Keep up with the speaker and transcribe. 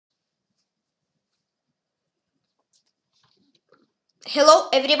Hello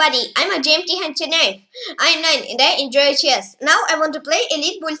everybody, I'm a Tykhon Cherniaiev. I'm 9 and I enjoy chess. Now I want to play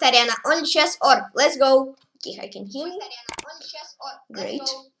Elite Bullet Arena on chess or let's go. Okay, I can hear me. Great.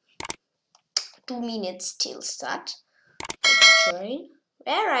 2 minutes till start. Let's join.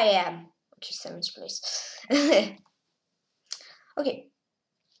 Where I am. Okay, 7th place. Okay.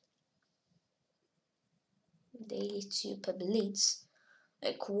 Daily super blitz.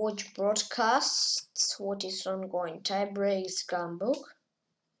 Like watch broadcasts. What is ongoing? Tie breaks, Gambook.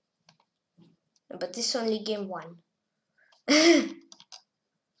 But this is only game 1. I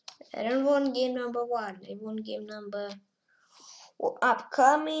don't want game number 1. I want game number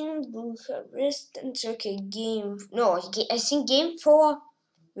upcoming. Resistance. Okay, game. No, I think game 4.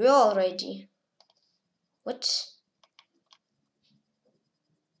 We're already. What?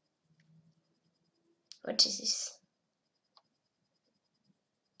 What is this?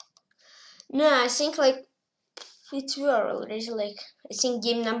 No, I think like it's we are already like I think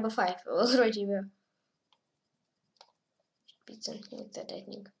game number 5 already were. Should be something like that. I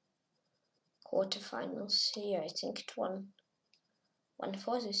think quarterfinals. Yeah, I think it won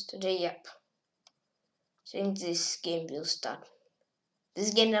 1-4 this today. Yep. I think this game will start. This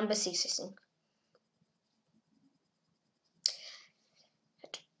is game number 6, I think.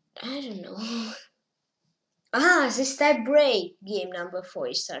 I don't know. This tie break game number 4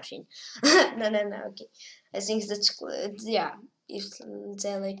 is starting. No. Okay, I think that's yeah. If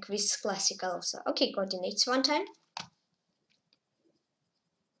they're like this classical also. Okay, coordinates one time.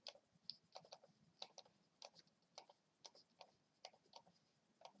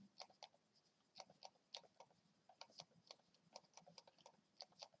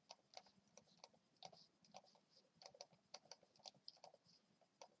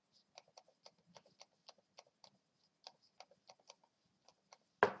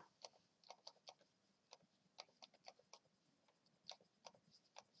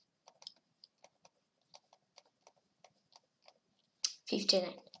 $59.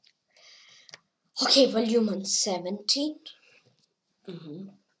 Okay, volume on 17.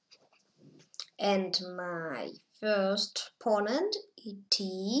 And my first opponent, it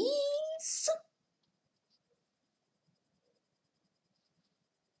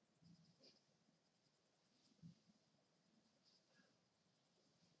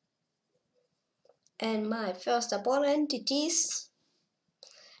is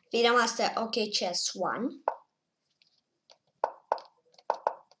Grandmaster. Okay, chess 1.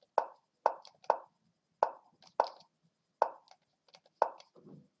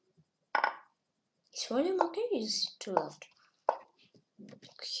 Is volume okay? Is it too loud?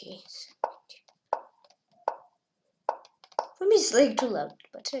 Okay. For me, it's like too loud,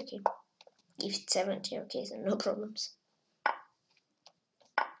 but okay. If it's 70, okay, so no problems.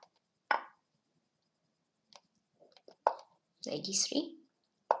 $93.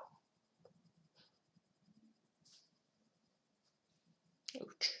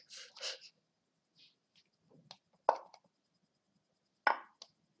 Ouch.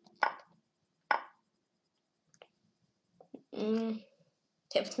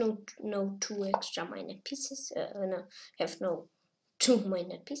 Have no 2 extra minor pieces. No, have no 2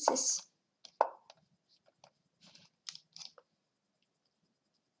 minor pieces.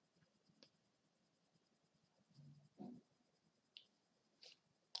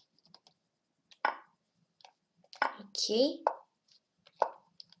 Okay.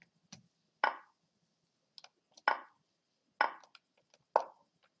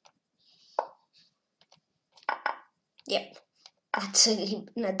 Yep. That's really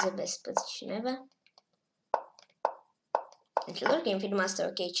not the best position ever. Another game, Feedmaster.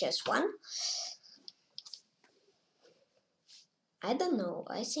 Okay, chess 1. I don't know.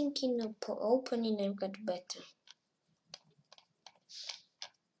 I think in opening I've got better.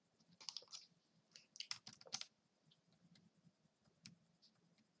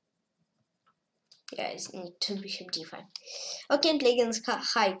 Yeah, I need to bishop d5. Okay, play against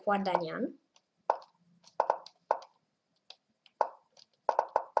high Quadanian.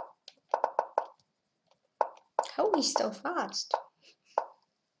 How is so fast?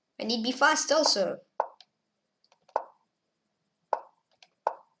 I need be fast also.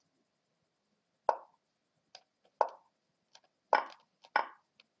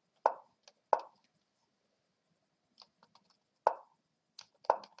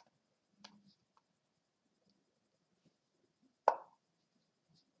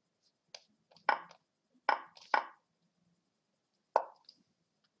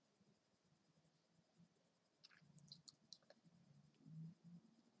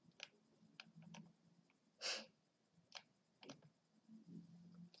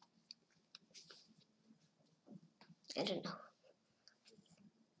 I don't know.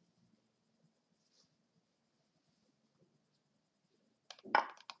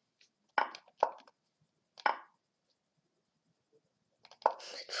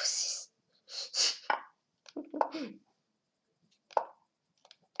 was this?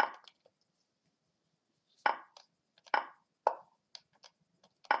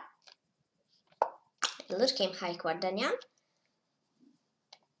 Lurt came high Daniel.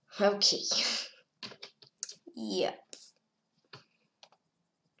 Okay. Yeah.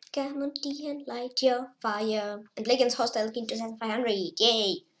 Come on, and light your fire. And Legends hostile king 2500.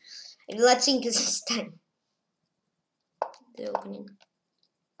 Yay! Let's sink this time. The opening.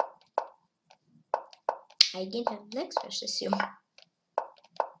 I didn't have legs versus you.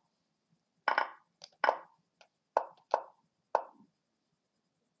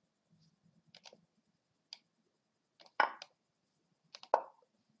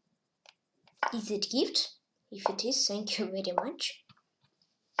 Is it gift? If it is, thank you very much.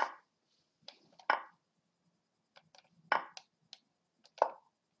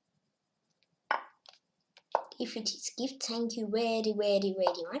 If it is gift, thank you very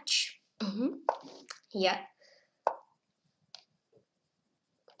much. Yeah.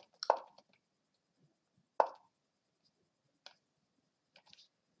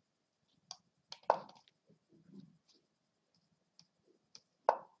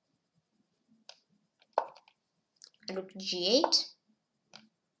 I look G8.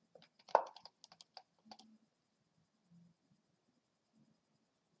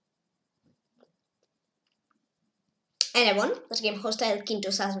 And I won. That game hostile king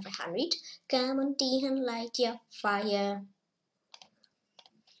 2500. Come on, Tykhon, light your fire.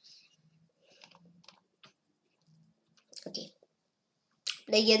 Okay.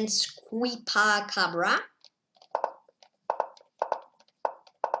 Legends Cabra.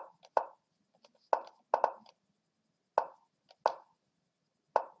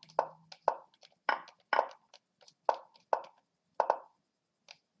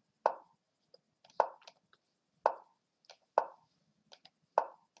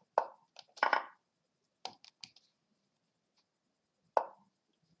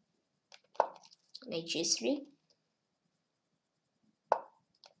 Knight G3.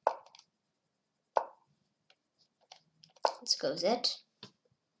 Let's go Z.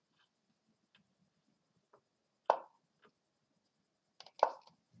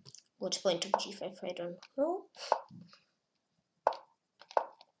 What's point of G5? I don't know.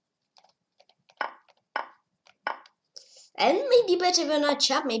 And maybe better than a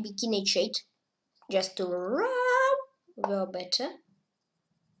chap, maybe King H8. Just to run well better.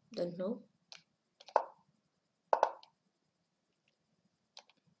 Don't know.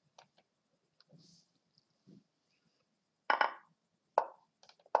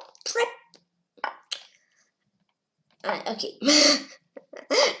 Prep. Okay.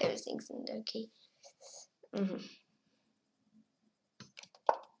 Everything's okay.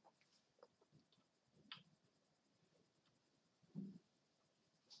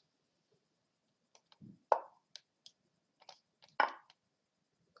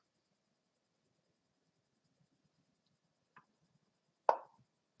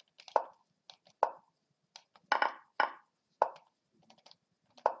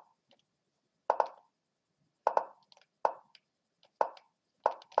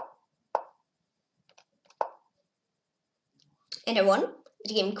 And I won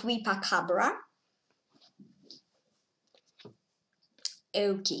the game Cabra.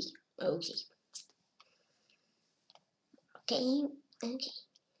 Okay.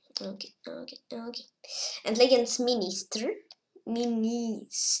 And Legends Minister.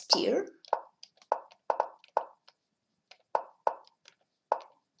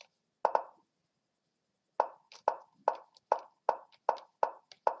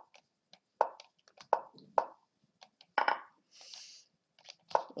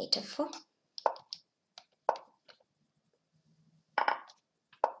 Metaphor.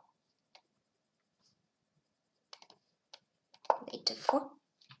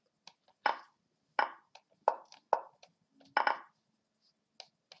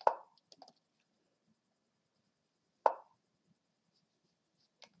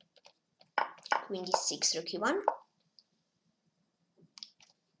 Queen D6, Rook E1.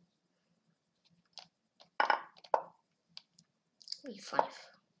 E5.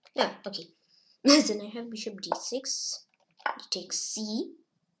 No, okay. Then I have Bishop D6. He takes C.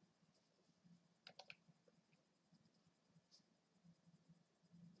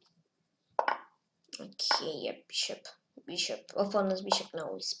 Okay, yeah, bishop. Opponent's bishop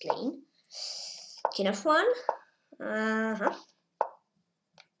now is playing. King of 1.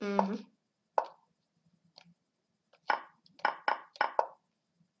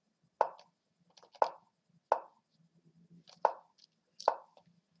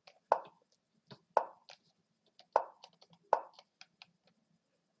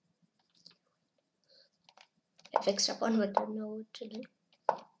 Have extra pawn, but I don't know what to do.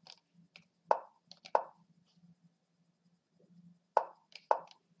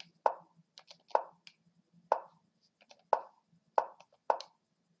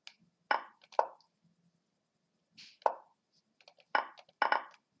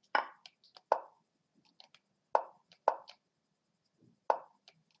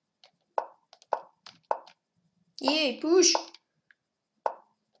 Yay, push!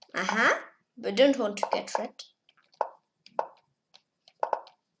 But don't want to get red.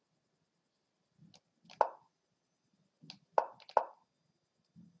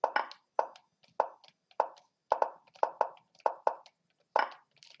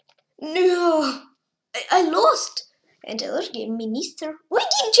 No! I lost! And other game minister. Why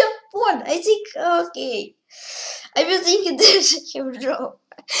didn't you pawn? I think, okay. I was thinking that you draw.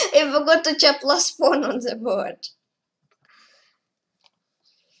 I forgot to chop last pawn on the board.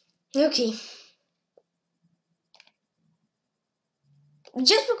 Okay.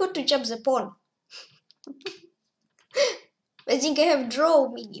 Just forgot to chop the pawn. I think I have draw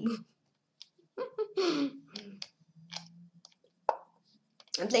minimum.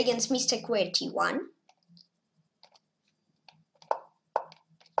 I play against Mr. Square T1.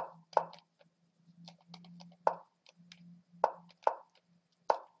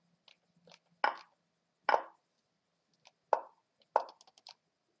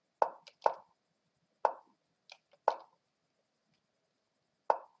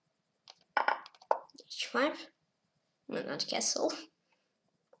 H5. No, not castle.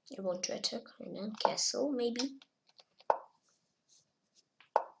 I want to attack. And then castle, maybe.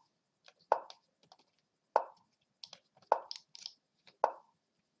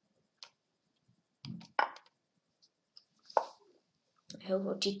 I hope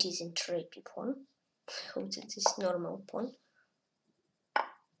that it isn't rapey pawn. I hope that it's normal pawn.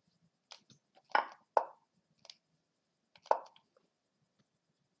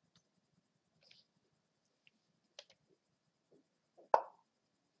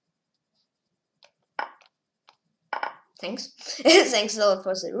 Thanks. Thanks a lot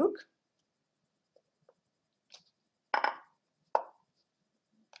for the rook.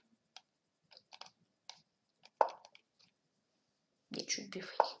 It should be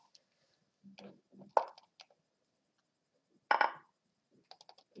free.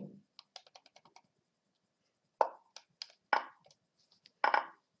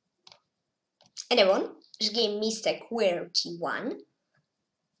 And I won. This game Mr. Square T1.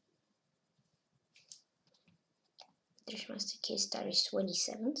 Grandmaster K star is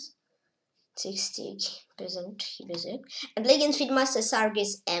 27th. 60% he was it. And play against Feedmaster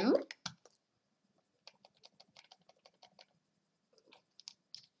Sargis M.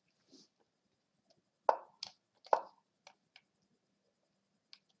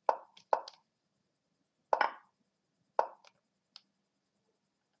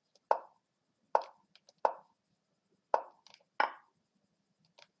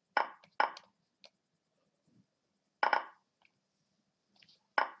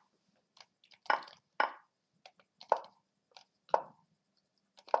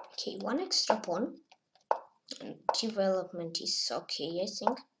 Okay, one extra pawn. And development is okay, I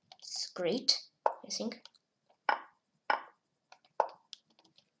think. It's great, I think.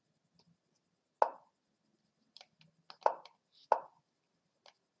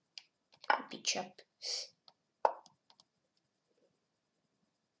 Bishop.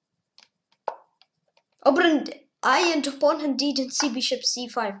 Oh, I and opponent didn't see bishop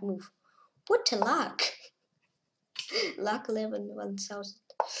c5 move. What a luck! Luck 1000.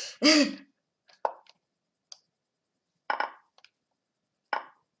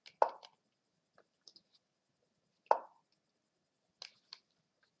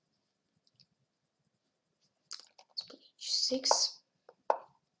 H6.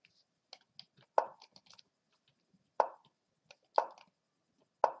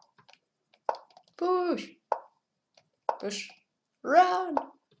 Push. Push. Run.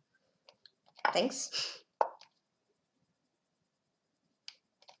 Thanks.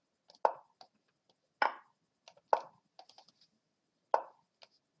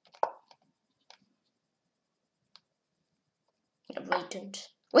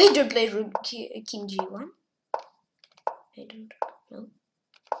 Wait, don't play rook king g1. I don't know.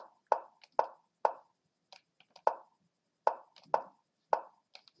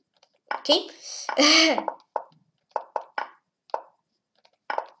 Okay.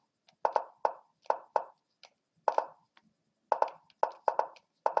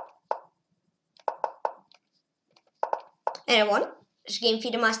 And I won. This game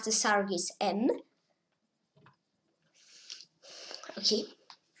Feedmaster Sargis M. Okay.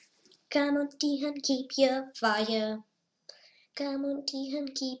 Come on, Tykhon, keep your fire. Come on,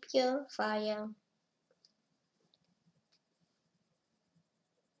 Tykhon, keep your fire.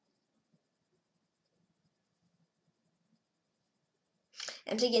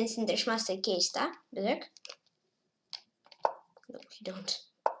 I'm playing against International Grandmaster, direct. No, you don't.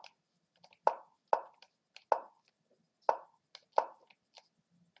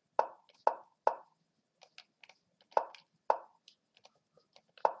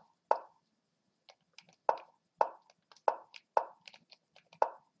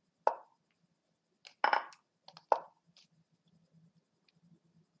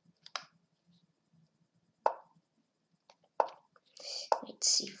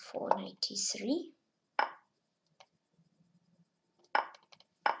 Let's see, 493.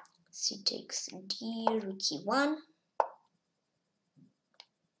 C takes D, rook e1.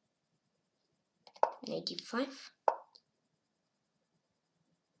 95.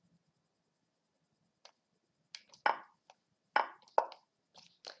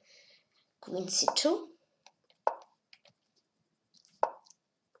 Queen c2.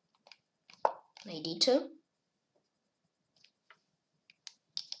 92.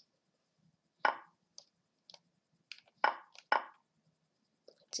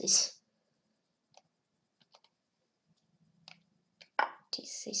 This.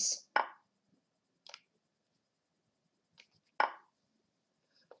 This.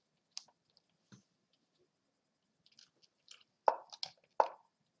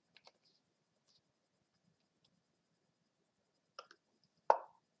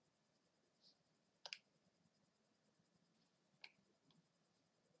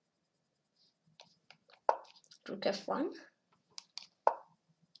 Rook f1.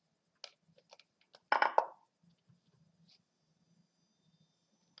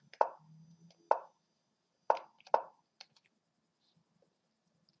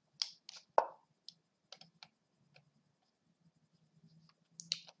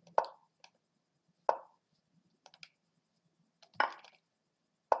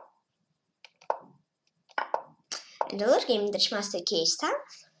 Another game that master K-star.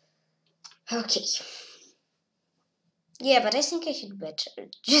 Okay. Yeah, but I think I should bet.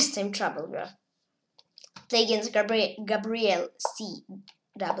 Just I'm trouble, bro. Play against Gabriel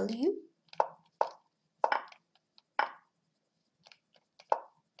C.W.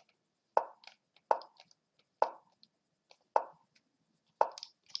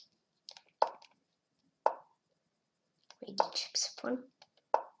 Wait, chips upon.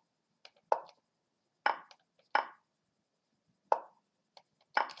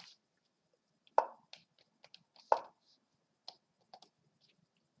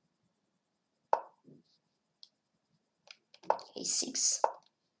 A6.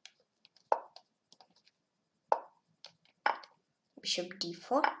 Bishop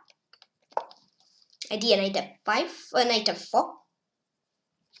d4. Idea knight f5, knight f4.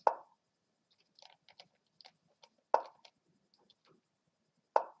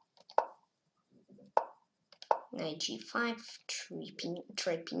 Knight g5,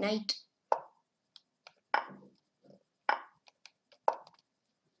 trippy knight.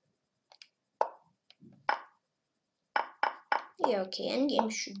 Yeah, okay,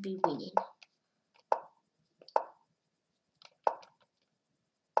 endgame should be winning.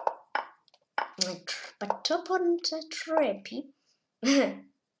 But opponent trippy.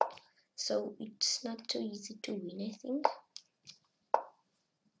 So it's not too easy to win, I think.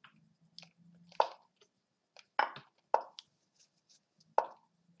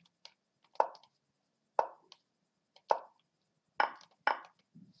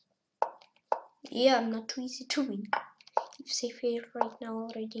 Yeah, I'm not too easy to win. If safe here right now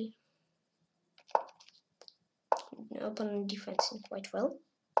already. Opponent defending quite well.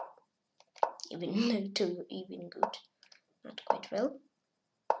 Even too even good. Not quite well.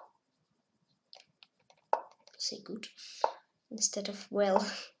 Say good. Instead of well.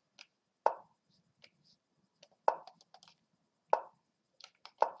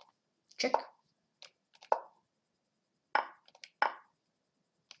 Check.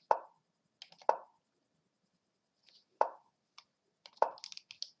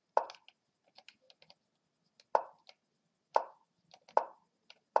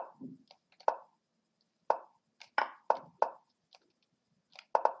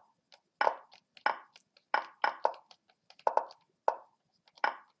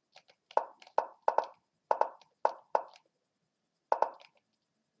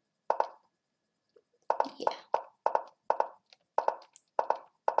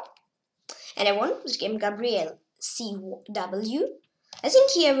 And I won this game. Gabriel CW. I think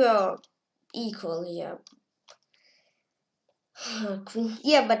here we are equal here. Queen.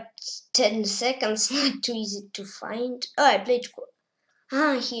 Yeah, but 10 seconds, not too easy to find. Oh, I played. Here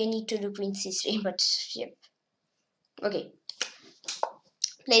I need to do Queen C3, but yep. Okay.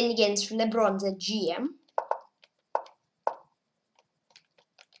 Playing against LeBron, the GM.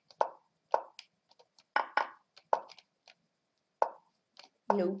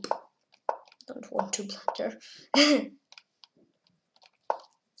 Nope. Don't want to blunder.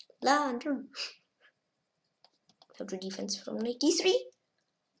 Blunder. How to defense from knight d3.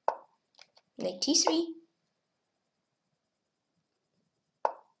 Knight t3.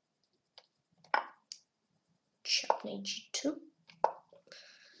 Check knight g2.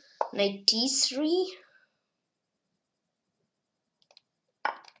 Knight d3.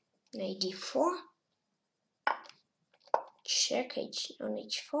 Knight d4. Check h on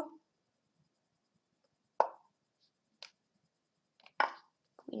h4.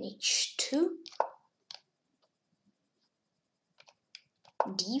 Queen h2.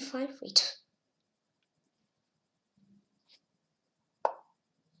 d5. Wait. I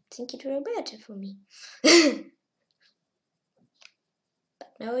think it were better for me.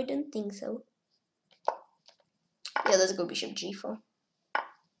 But now I don't think so. Yeah, let's go bishop g4.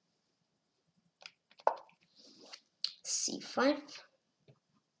 c5.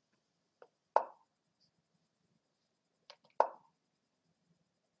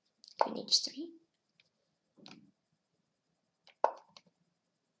 Queen h3.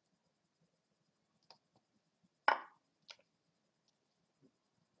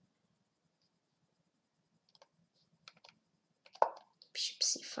 Bishop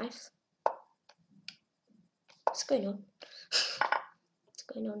c5. What's going on? What's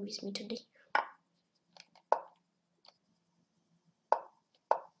going on with me today?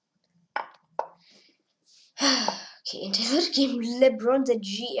 Okay, in the third game, LeBron the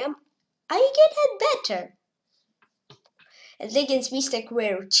GM, I get it better. And against Mr.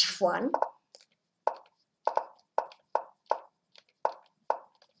 Queer H1.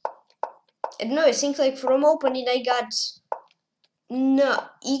 I don't know, I think like from opening I got no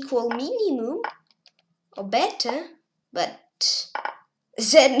equal minimum or better, but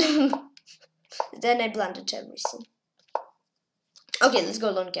then then I blundered everything. Okay, let's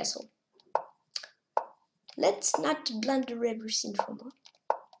go long castle. Let's not blunder everything from her.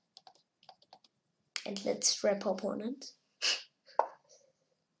 And let's trap opponent.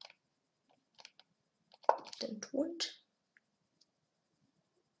 Don't want.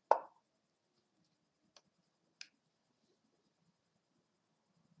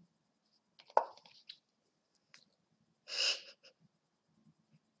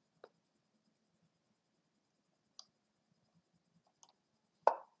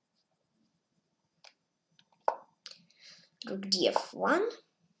 Rook df1.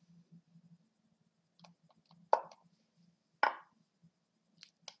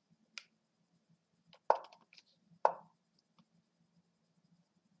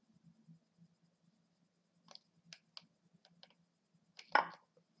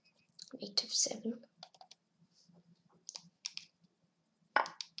 Knight f7.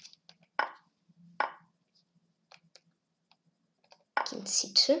 King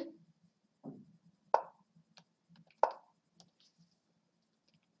c2.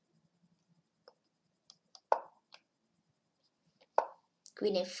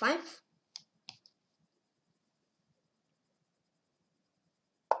 Queen f5.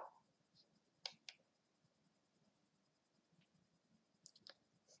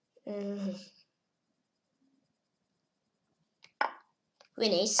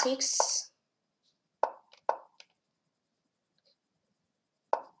 Queen a6.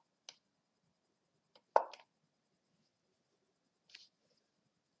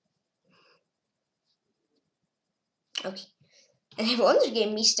 Okay. And I won the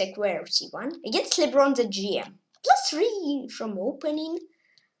game Mr. Queer c1 against LeBron the GM. +3 from opening.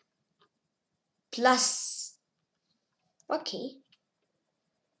 Plus. Okay.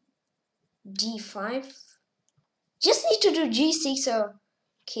 d5. Just need to do g6 or.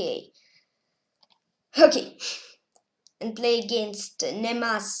 Okay. Okay. And play against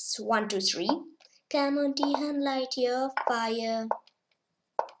Nemas123. Come on, Tykhon, light your fire.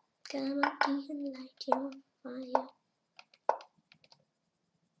 Come on, Tykhon, light your fire.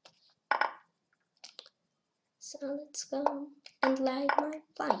 So let's go and light my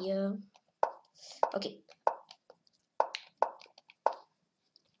fire. Okay.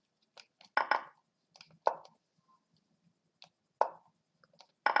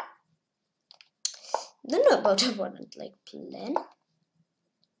 Don't know about opponent like plan.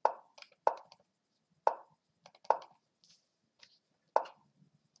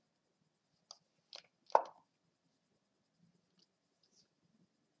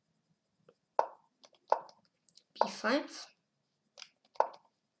 d5.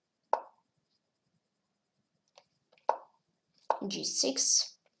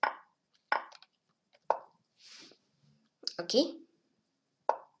 g6. Okay.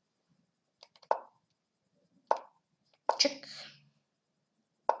 Check.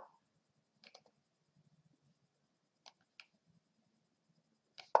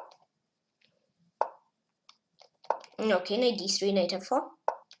 Okay, knight d3, knight f4.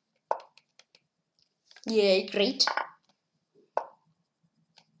 Yeah, great.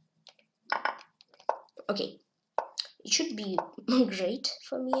 Okay, it should be great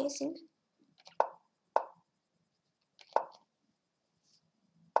for me, I think.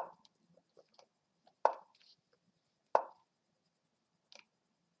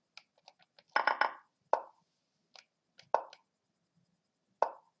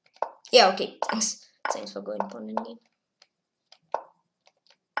 Yeah, okay, thanks. Thanks for going pawn in game.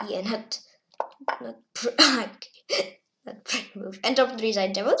 Yeah, not not move. And top 3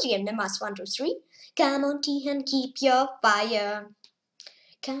 side devils, game the mass 1, 2, 3. Come on, Tykhon, keep your fire.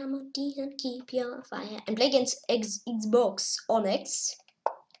 Come on, Tykhon, keep your fire. And play against Xbox on X.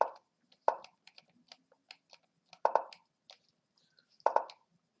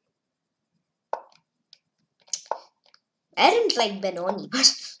 I don't like Benoni,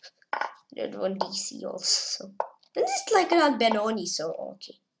 but I don't want DC also. And this is like around Benoni, so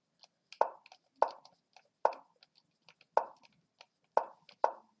okay.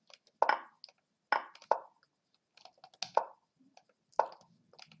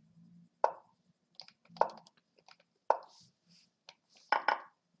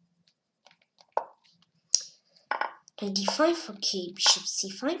 d5, okay, bishop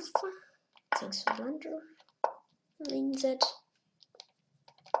c5. Thanks for blunder. Ring Z.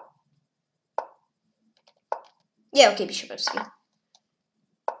 Yeah, okay, bishop f3.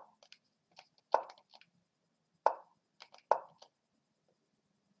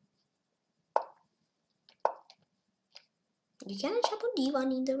 You cannot jump on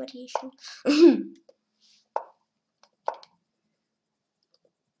d1 in the variation.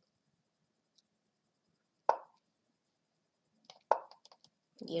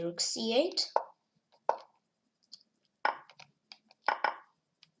 Rook c8.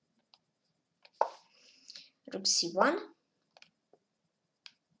 Rook c1.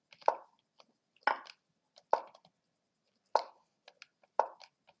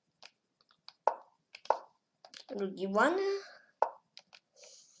 Rook e1.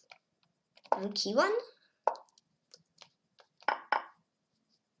 Rook e1.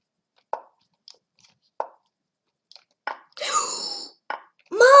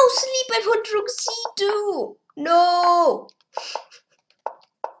 Mouse sleep, I want rook c2. No.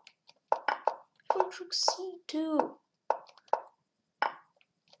 I want rook c2.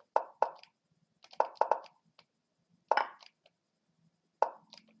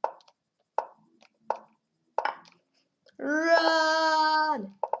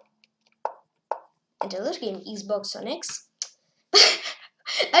 Run. And another game, Xbox on X.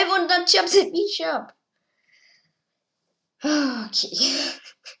 I want that chop the bishop. Okay.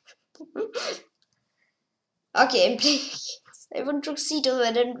 Okay, I'm playing. I want rook c2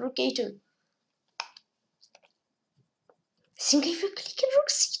 and then rook a2. I think I will click on rook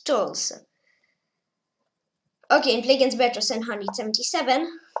c2 also. Okay, and play against PATRON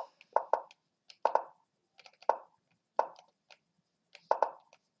 177.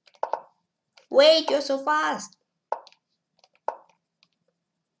 Wait, you're so fast.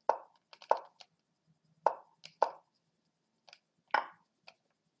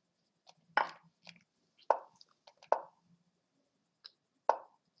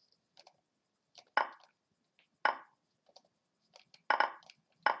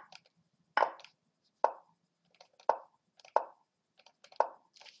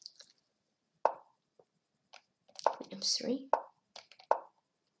 m3.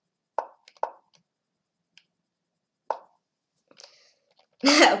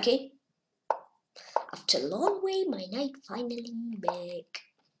 Okay. After a long way, my knight finally back.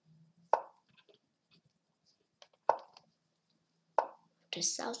 After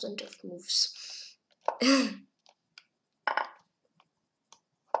 1,000 of moves.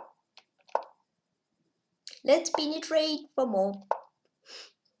 Let's penetrate for more.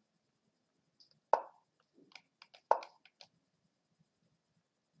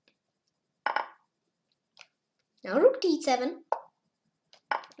 Now rook d7.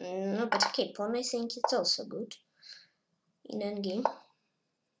 No, but okay, pawn I think it's also good in endgame.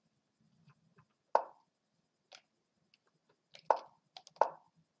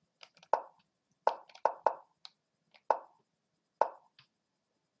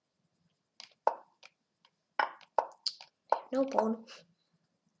 No pawn.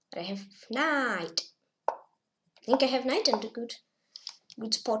 But I have knight. I think I have knight and a good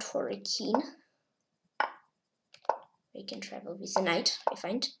spot for a king. I can travel with the knight. I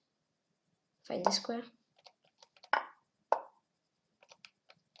find the square.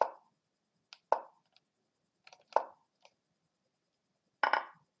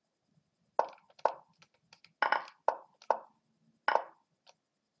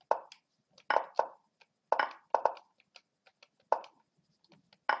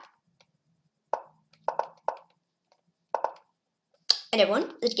 And I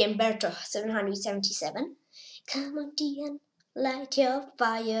won that game Berto 777. Come on, Tian, light your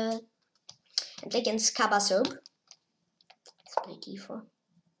fire. And against Kabasob. Let's play d4.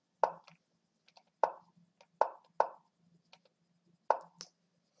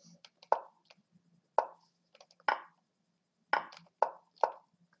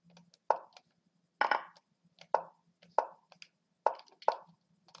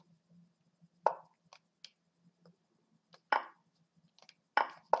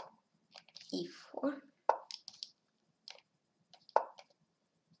 e4.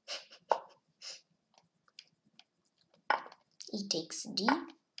 E takes d.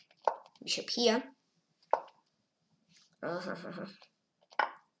 Bishop here.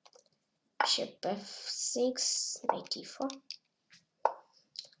 Bishop f6, knight e4.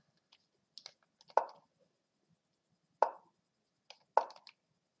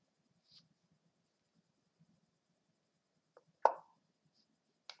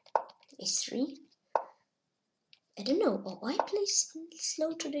 a3. I don't know, or I play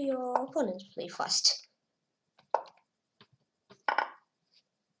slow today or opponents play fast.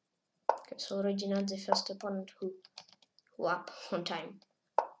 It's already not the first opponent who up on time.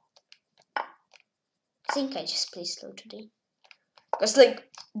 I think I just play slow today. Because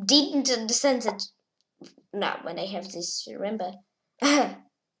like didn't understand that now when I have this, remember. No,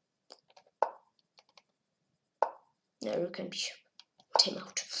 rook and bishop. Time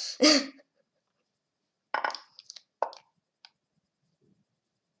out.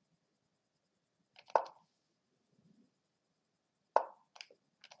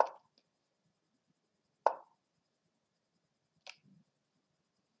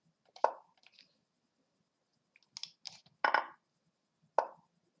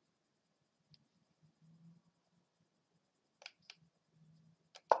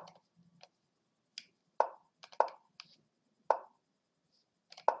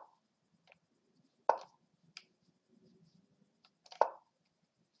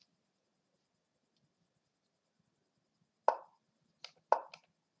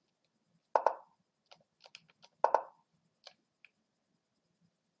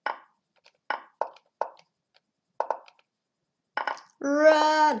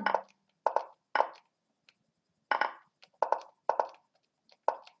 Run!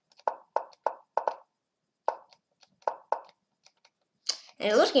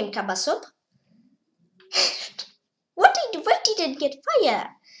 And last game Kabasop. Why didn't get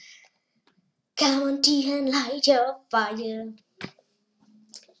fire? Come on, Tykhon, light your fire.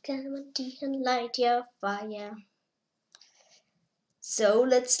 Come on, Tykhon, light your fire. So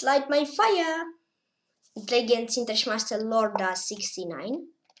let's light my fire. We play against International Grandmaster Lorda 69.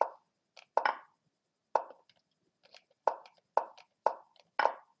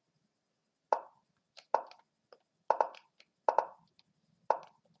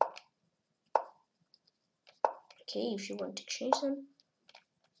 Okay, if you want to change them,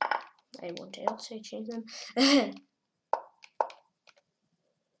 I want to also change them.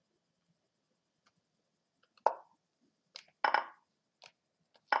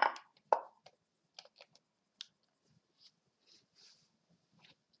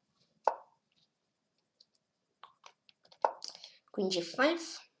 Queen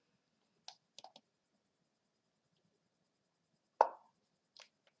g5.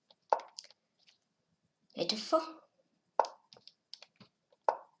 Knight f4.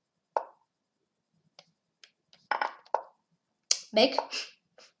 Back.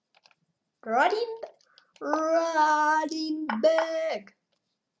 Running back.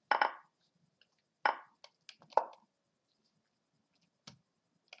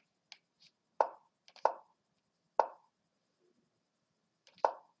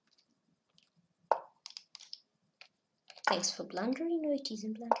 Thanks for blundering. No, it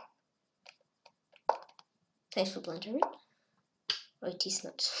isn't blundering. Thanks for blundering. Oh, it is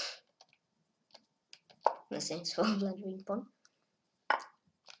not. No, thanks for blundering pawn.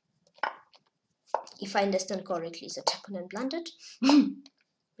 If I understand correctly, the opponent blundered.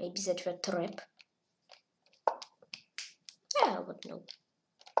 Maybe that were trap. Yeah, I would know.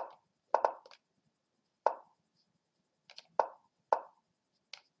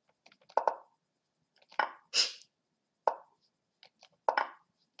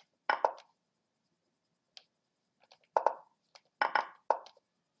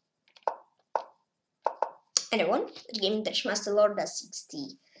 And I won. The game Master Lord does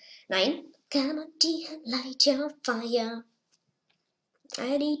 69. Come on, dear, light your fire.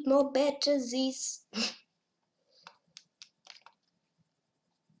 I need more batteries.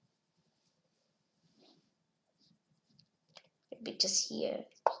 Maybe just here.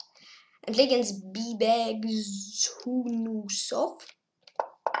 And play against B-Bags. Who knew soft?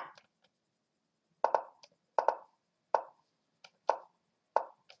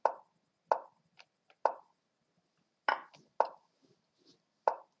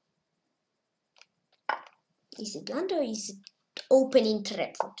 Is it blunder or is it opening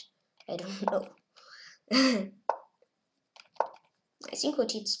trap foot? I don't know. I think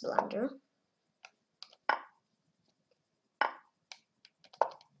what it's blunder.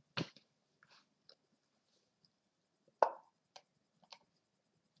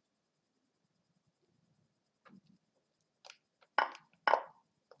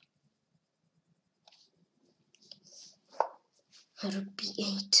 Rook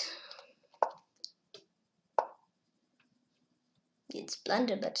B8. It's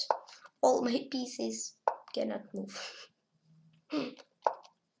blunder, but all my pieces cannot move.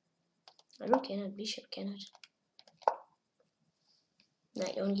 Rook cannot, bishop cannot.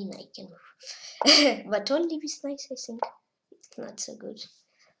 Knight, only knight can move. But only with knights, I think. It's not so good.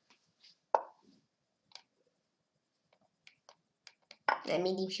 I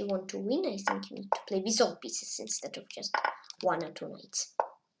mean, if you want to win, I think you need to play with all pieces instead of just one or two knights.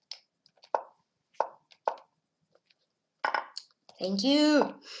 Thank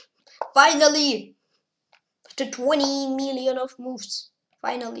you! Finally! After 20 million of moves.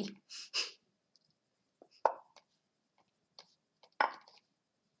 Finally.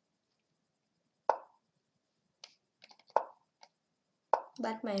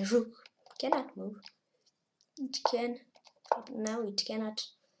 But my rook cannot move. It can. But now it cannot.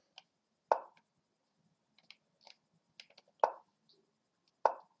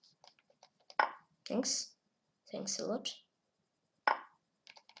 Thanks. Thanks a lot.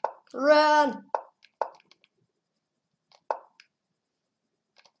 Run!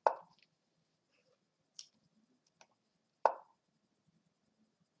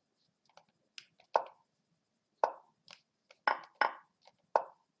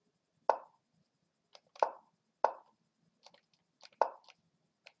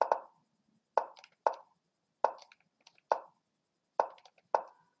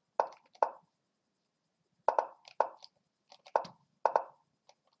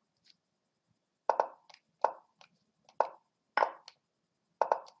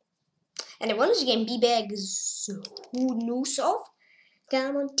 And I want to game B-Bags. Who knows of?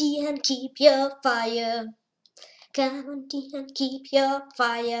 Come on, Tykhon, keep your fire. Come on, Tykhon, keep your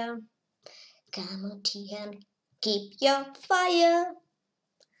fire. Come on, Tykhon, keep your fire.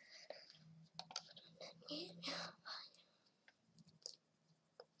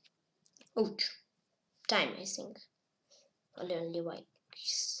 Ouch. Time, I think. Only white.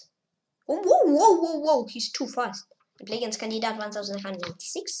 Oh, whoa, whoa, whoa, whoa. He's too fast. I play against Kandidat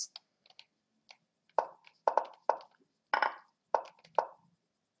 1196.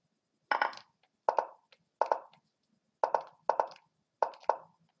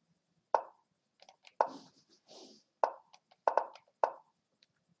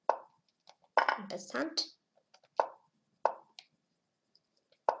 Best hand.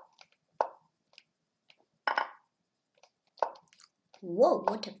 Whoa,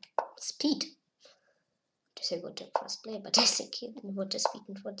 what a speed. To say what a fast player, but I think what a speed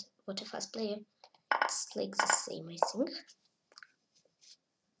and what a fast player. It's like the same, I think.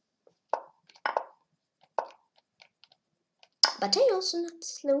 But I also not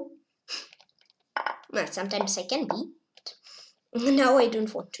slow. Well, sometimes I can be. Now I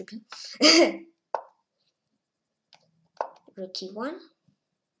don't want to be. Rook E1.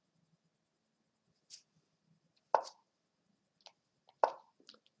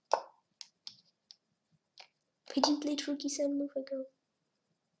 We didn't play Rook E7 move ago.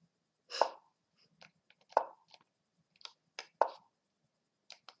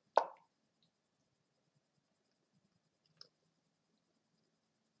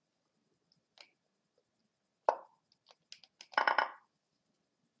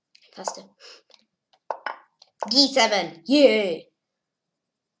 Faster. D7. Yay!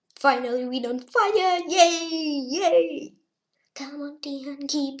 Finally we don't fire. Yay! Yay! Come on, Tykhon,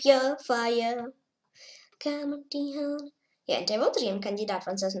 keep your fire. Come on, Tykhon. Yeah, and I will dream Kandidat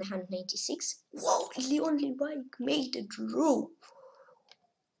 1196. Whoa, only White made a draw.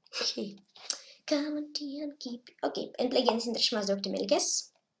 Okay. Come on, Tykhon, keep. Okay, and play against International Grandmaster.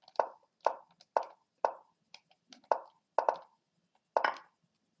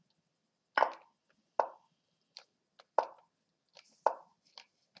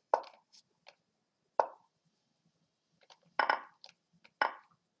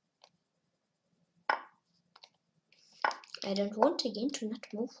 I don't want again to not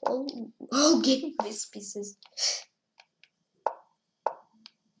move all game with pieces.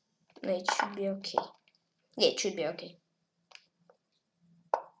 No, it should be okay. Yeah, it should be okay.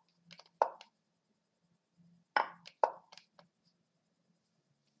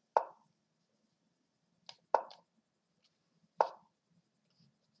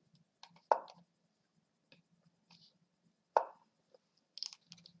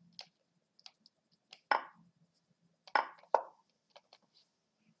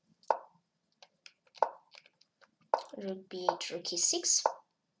 Rook b8, rook e6.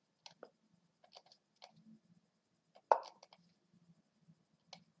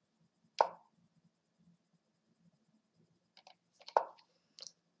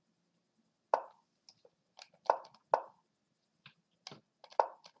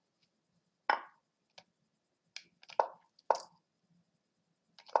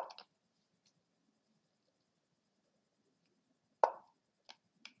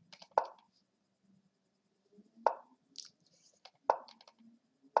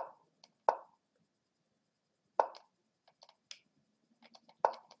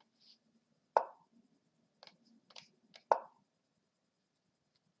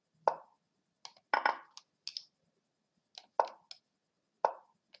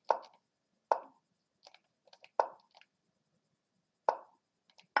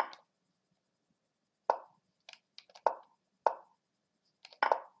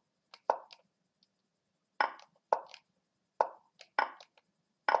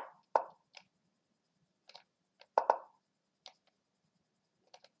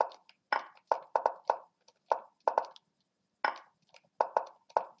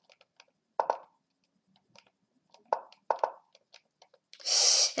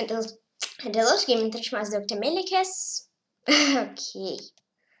 And the last game International Grandmaster Dr. Melikes. Okay.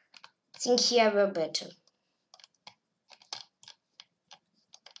 I think here we're better.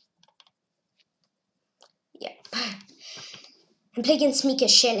 Yep. And play against Mika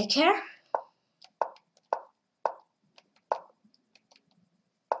Cherniaiev.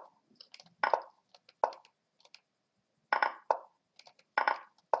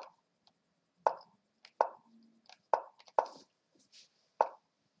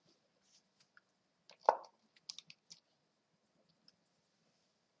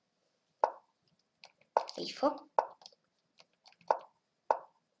 A4.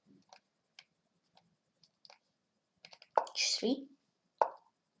 H3.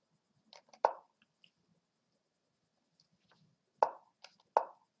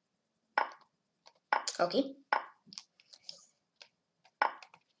 Okay.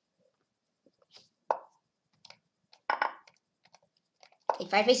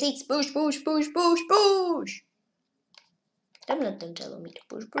 A5, A6. Push, push, push, push, push. Don't tell me to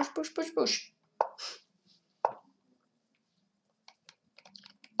push, push, push, push, push.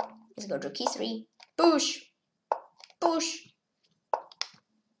 Let's go to key 3. Push. Push.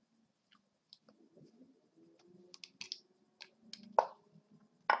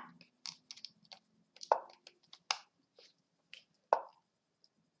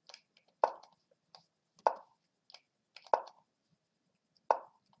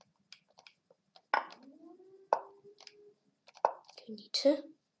 You need to.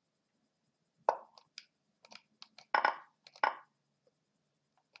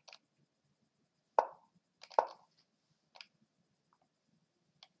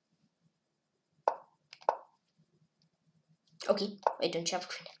 Okay, I don't have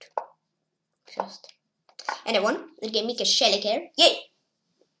grenade. First. And I won. The game Mika Cherniaiev. Yay!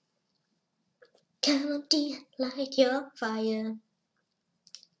 Come on, dear, light your fire.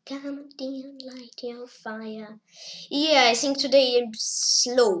 Come on, dear, light your fire. Yeah, I think today I'm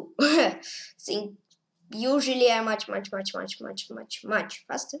slow. I think usually I'm much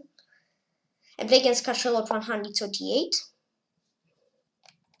faster. I play against Charlotte 138.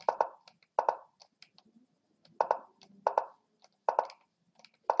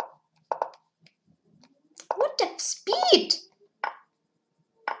 What a speed!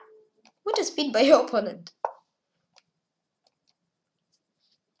 What a speed by your opponent.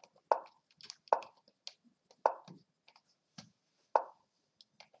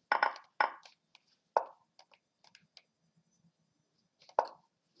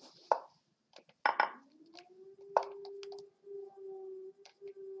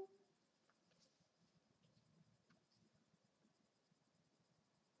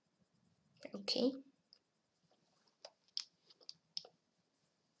 Okay.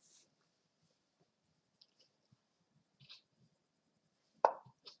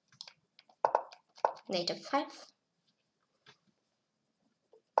 Knight f5.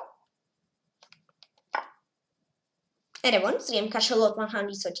 And I won 3M Cachalot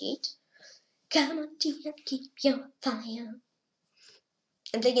 138. Come on, Tia, keep your fire.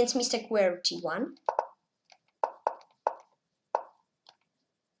 And against Mr. QWERTY 1.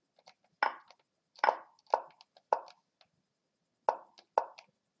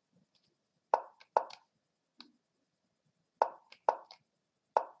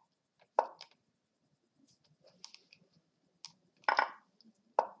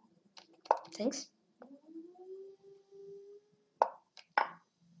 Thanks.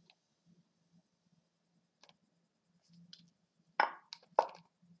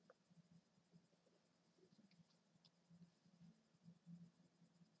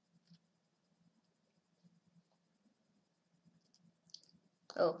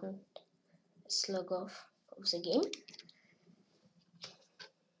 Open. Slug off of the game.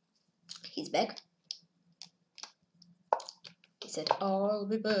 He's back. He said, I'll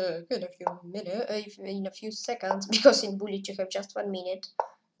be back in a few minutes, in a few seconds, because in Bullet you have just 1 minute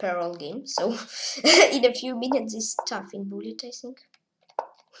per all game, so in a few minutes is tough in Bullet, I think.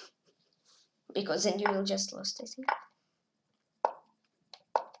 Because then you will just lost, I think.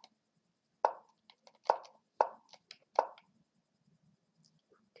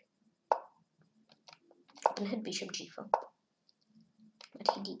 Open had bishop g4,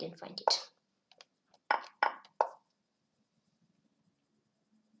 but he didn't find it.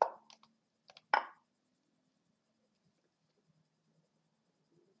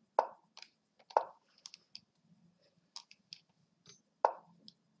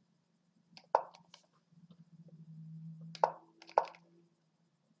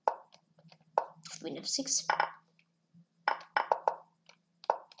 Queen f6.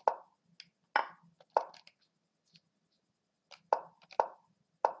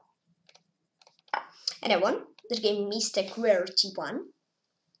 And I won the game Mr. QWERTY 1.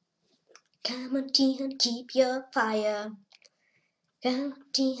 Come on, Tykhon, keep your fire. Come on,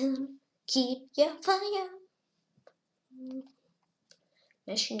 Tykhon, keep your fire.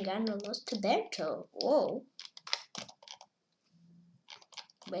 Machine gun lost to Berto. Whoa.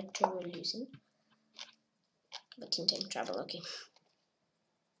 Berto we're losing. But in time trouble, okay.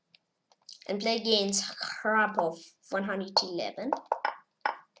 And play against Krapov 111.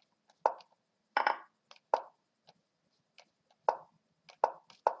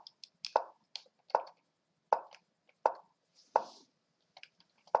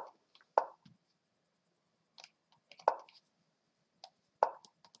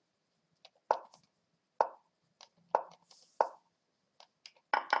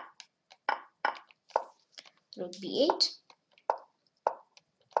 Rook b8.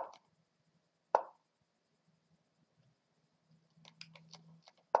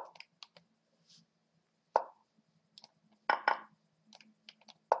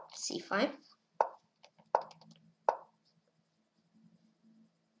 c5.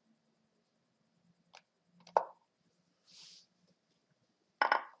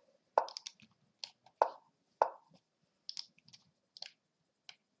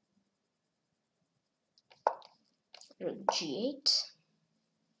 Rook g8.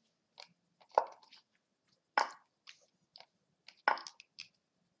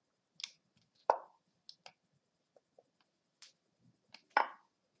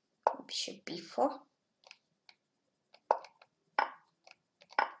 Bishop b4.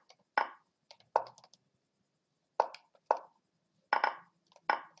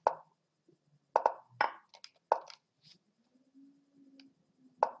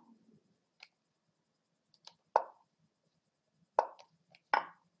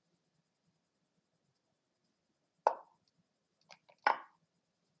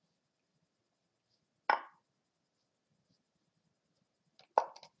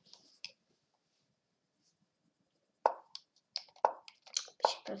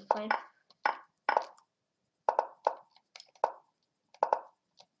 Bishop f5.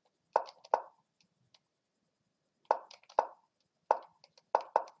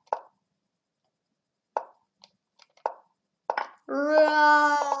 Run!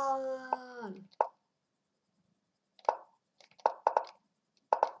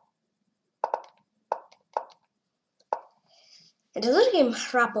 And another game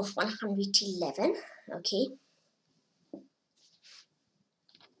Krapov 111. Okay.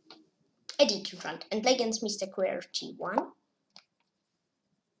 I did in front and play against Mr. QWERTY 1.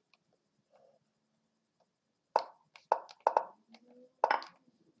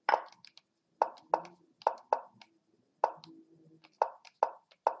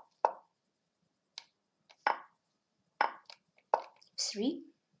 Three.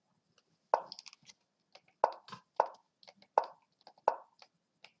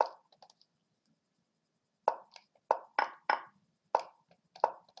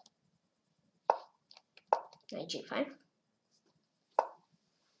 Knight g5.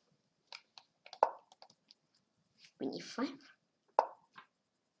 Queen e5.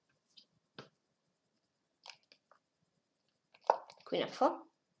 Queen f4.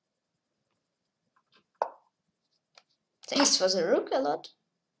 Thanks for the rook a lot.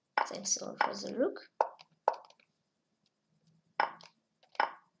 Thanks a lot for the rook.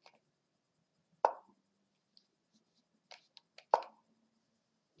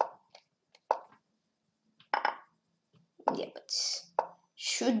 Yeah, but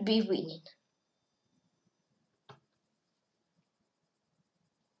should be winning.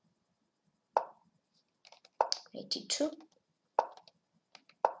 82.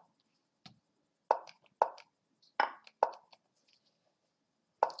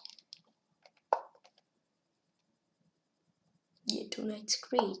 Yeah, 2 knights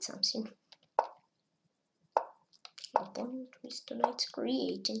create something. Opponent with 2 knights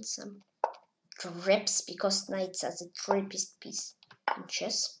creating some traps, because knights are the trappiest piece in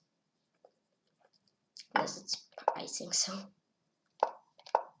chess. I think so.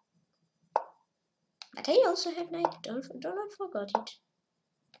 But I also have knight. Do not forget it.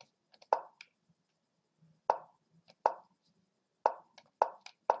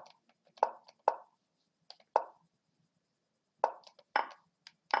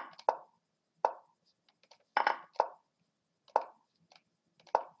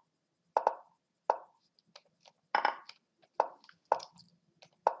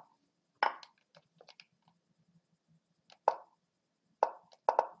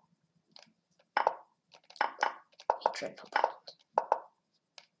 Trap opponent.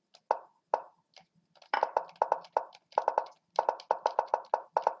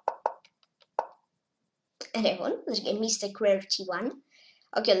 And I won. The game is Mistake Rarity 1.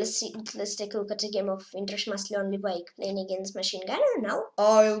 Okay, let's take a look at the game of International Lonely Bike playing against Machine Gunner now.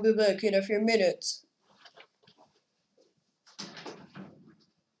 I'll be back in a few minutes.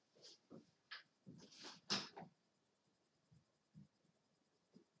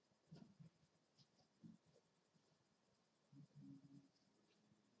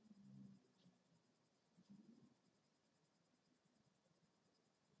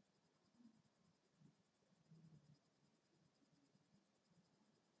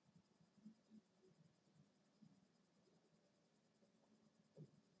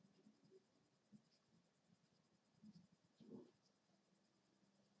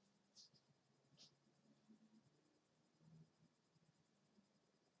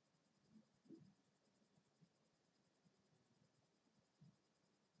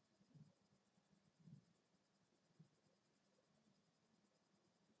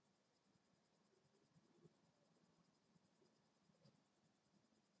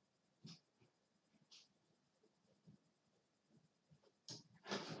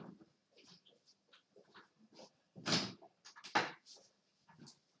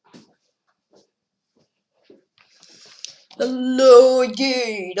 Hello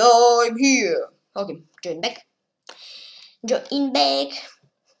again, I'm here. Okay, join back. Join back.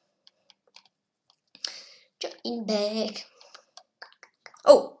 Join back.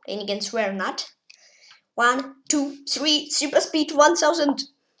 Oh, and again swear not. 1, 2, 3, super speed 1000.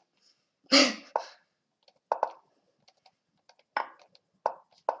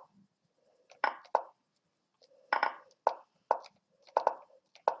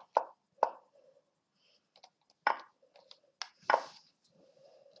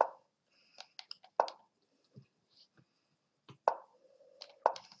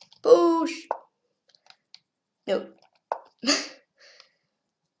 Push. No.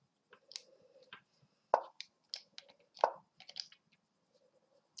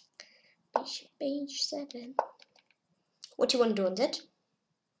 Bishop h7. What do you want to do on that?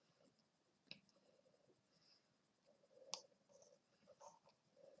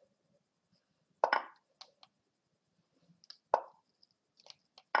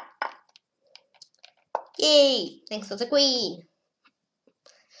 Yay! Thanks for the queen.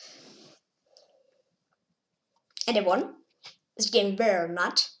 And I won. This game better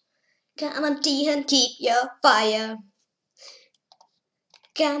not. Come on, Tykhon, keep your fire.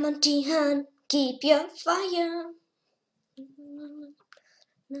 Come on, Tykhon, keep your fire.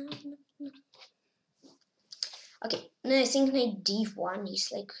 Okay, no, I think knight d1 is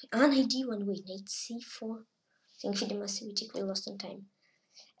like... knight d1, wait, knight c4. I think FIDE massivity we lost on time.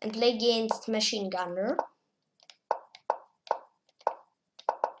 And play against Machine Gunner.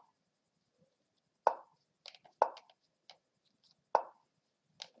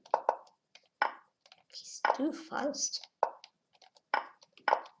 He's too fast.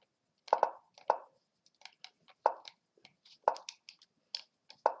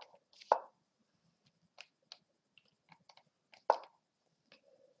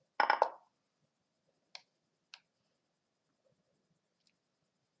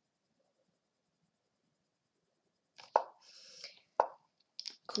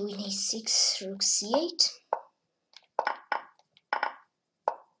 Queen a6, rook c8.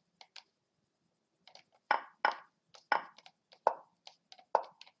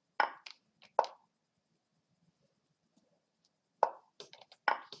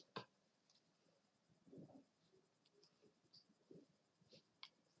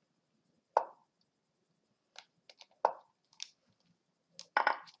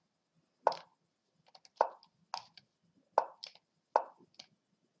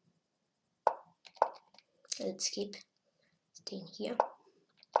 Let's keep staying here.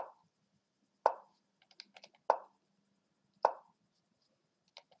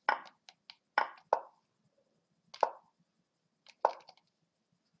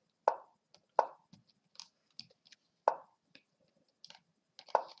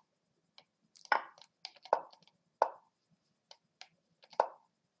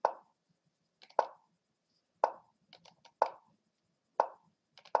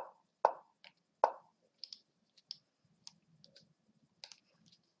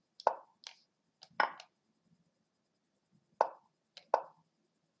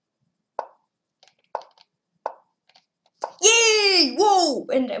 Yay! Whoa!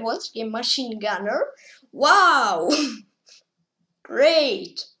 And I was a machine gunner. Wow!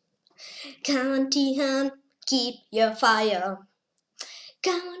 Great! Come on, Tykhon, keep your fire.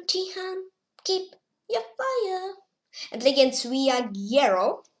 Come on, Tykhon, keep your fire. And against we are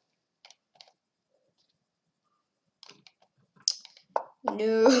Gero.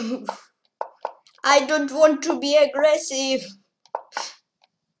 No, I don't want to be aggressive.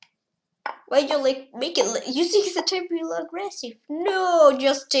 Why you like make it? You think the type real aggressive? No,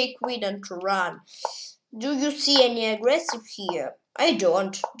 just take queen and run. Do you see any aggressive here? I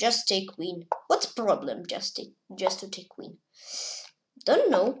don't. Just take queen. What's the problem? Just to take queen. Don't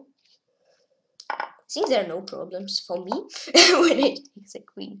know. I think there are no problems for me when I take the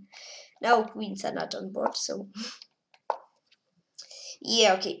queen. Now queens are not on board, so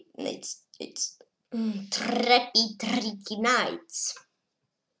yeah, okay. It's trappy tricky knights.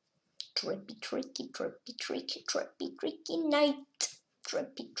 Trappy tricky knight.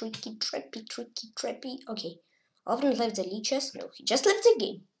 Trappy tricky. Okay. Often left the leeches. No, he just left the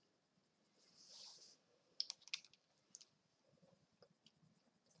game.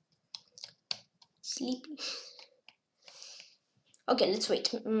 Sleepy. Okay, let's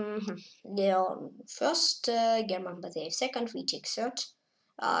wait. Leon first, German Bazaev second, we take third.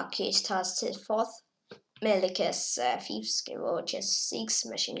 Okay, Stars fourth. Melikes fifth, Geroges sixth,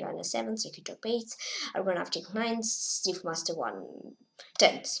 Machine Gunner seventh, Sekitor eighth, Argonautic ninth, Steve Master 1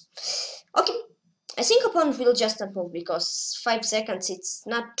 10th. Okay, I think opponent will just not move because 5 seconds it's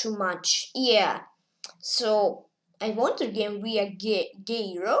not too much. Yeah, so I want to game via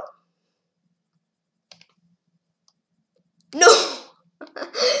Gero. No!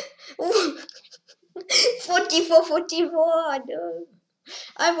 44. No.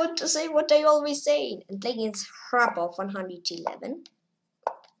 I want to say what I always say. And playing against Hrabov 111.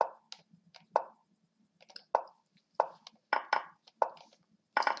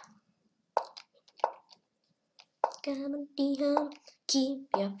 Come on, Tykhon, keep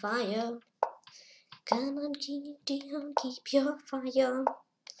your fire. Come on, Tykhon, keep your fire.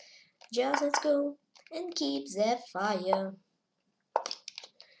 Just let's go and keep the fire.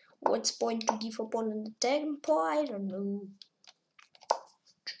 What's point to give opponent the tempo? I don't know.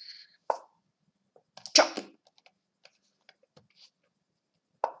 Chop!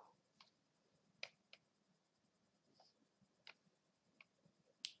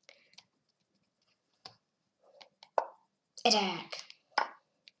 Attack!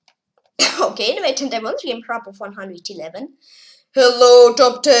 Okay, wait, and I want to game Hrabov 111. Hello,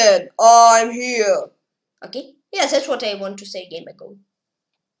 top 10, I'm here. Okay, yes, that's what I want to say game ago.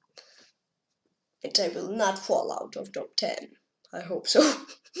 And I will not fall out of top 10. I hope so.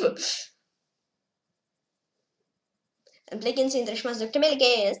 And play against International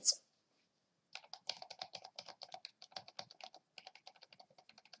Grandmaster.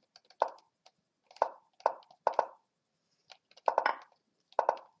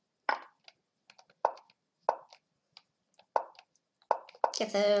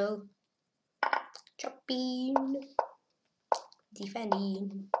 Careful. Chopping.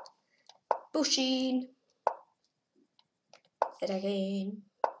 Defending. Pushing. Hit again.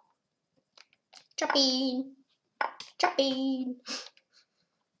 Chopping. Chopping.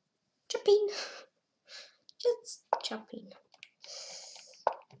 Chopping. Just chopping.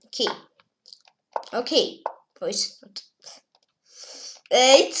 Okay. Okay. Voice.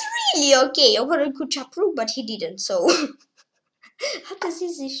 It's really okay. Opponent could chop rook, but he didn't, so how does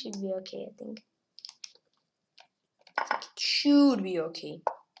this should be okay, I think. It should be okay.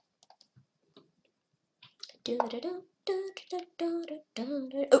 Oh.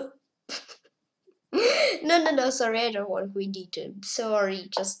 No, sorry, I don't want queen d2. Sorry,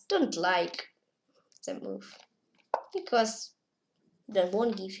 just don't like the move. Because that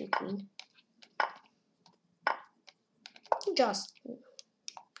won't give you queen. Just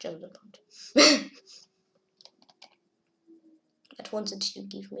don't want. That wanted to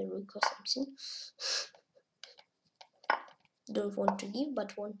give me rook or something. Don't want to give,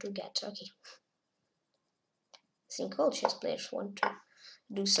 but want to get. Okay. I think all chess players want to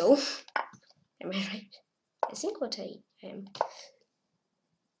do so. Am I right? I think what I am.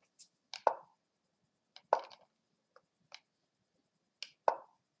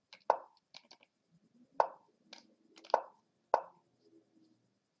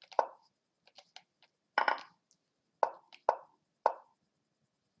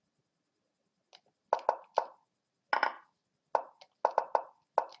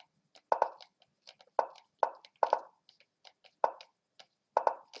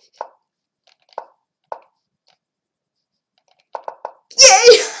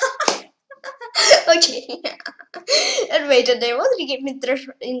 Yay! Okay. And wait, and they want to give me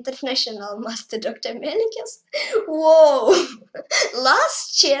International Master Dr. Melikis. Whoa!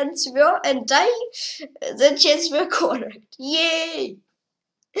 Last chance were, and the chance were correct. Yay!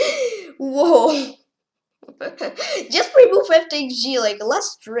 Whoa! Just remove f takes g like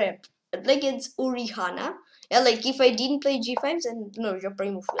last rep. Like it's Urihana. Yeah, like if I didn't play g5, then no, your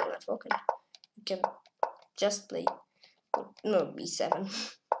pre-move will not work. And you can just play no b7.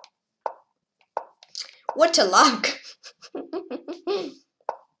 What a luck!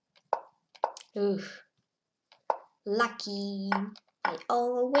 Ooh. Lucky. I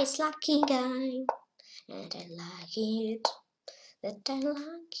always lucky guy. And I like it. That I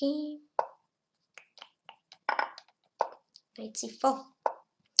like it. Knight c4.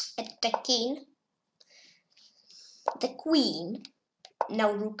 Attacking the queen.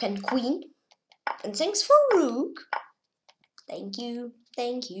 Now rook and queen. And thanks for rook. Thank you,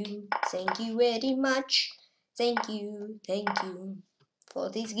 thank you, thank you very much. Thank you for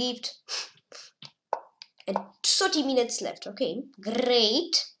this gift. And 30 minutes left. Okay,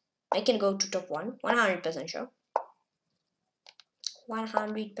 great. I can go to top 1. 100% sure.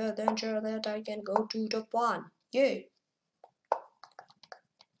 100% sure that I can go to top 1. Yay.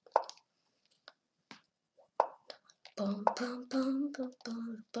 Bum, bum, bum, bum,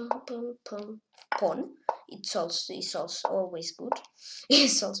 bum, bum, bum, bum. Pawn. It's also always good.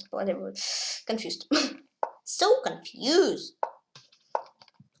 It's also whatever. Confused. So confused.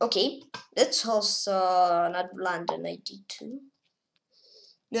 Okay, that's also not blunder knight d2.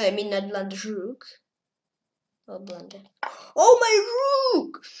 No, I mean not blunder rook. Or blunder. Oh, my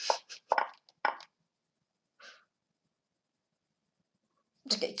rook!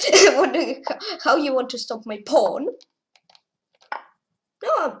 Okay, how you want to stop my pawn?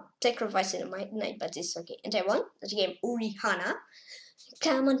 No, I'm sacrificing my knight, but it's okay. And I won the game Urihana.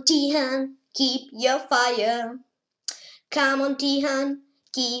 Come on, Tykhon, keep your fire. Come on, Tykhon,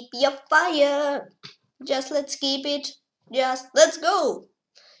 keep your fire. Just let's keep it. Just let's go.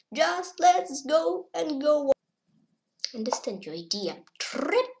 Just let's go and go. Understand your idea.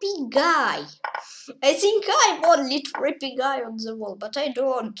 Trippy guy. I think I'm only trippy guy on the wall, but I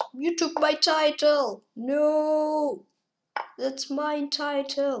don't. You took my title. No. That's my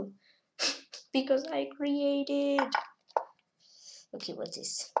title. Because I created. Okay, what's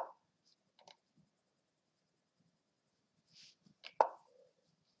this?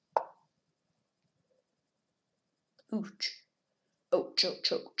 Ouch. Ouch,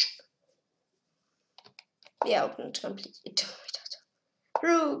 ouch, ouch. Yeah, I'll not complete it.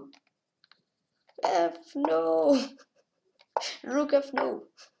 Rook F, no. Rook F, no.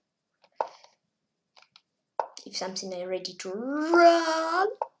 If something I'm ready to run.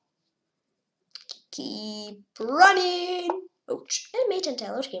 Keep running. Ouch. I made an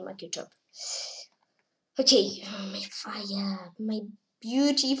entire game at YouTube. Okay, my fire. My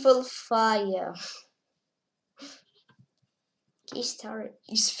beautiful fire. Keystar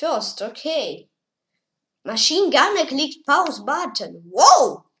is first, okay. Machine gunner clicked pause button.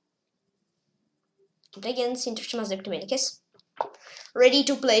 Whoa! Against International Grandmaster. Ready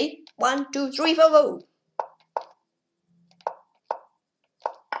to play? 1, 2, 3, 4, go!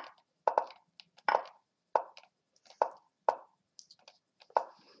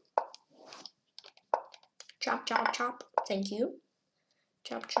 Chop, chop, chop. Thank you.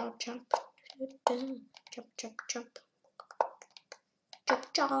 Chop, chop, chop. Chop, chop, chop.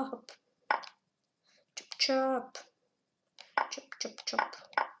 Chop, chop. Chop, chop. Chop, chop, chop.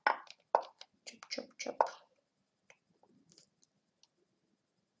 Chop, chop, chop.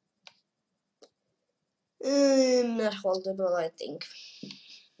 Not holdable, I think.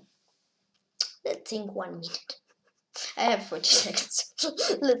 Let's think 1 minute. I have 40 seconds.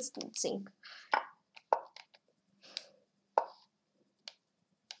 Let's think.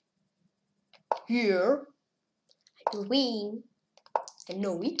 Here, I will win. I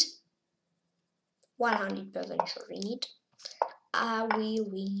know it. 100% sure in it. I will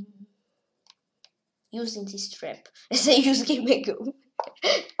win. Using this trap as I use game ago.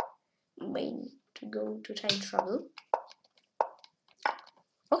 Main to go to time travel.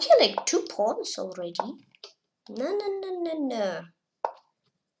 Okay, like 2 pawns already. No.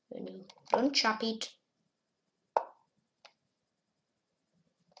 No, don't chop it.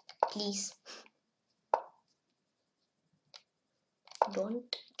 Please.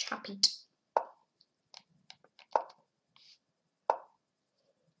 Don't chop it.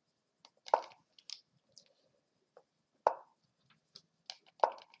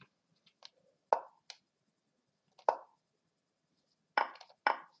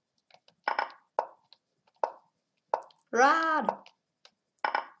 Run!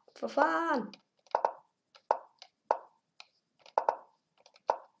 For fun!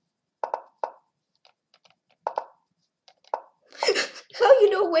 How you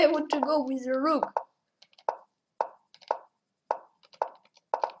know where I want to go with the rook?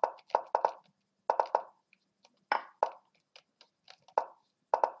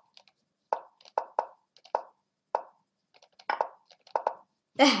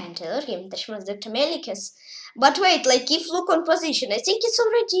 And tell him that she was Dr. Melikis. But wait, like if look on position, I think it's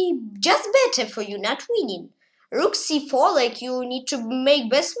already just better for you not winning. Rook c4, like you need to make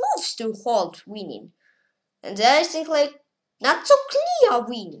best moves to hold winning. And then I think like not so clear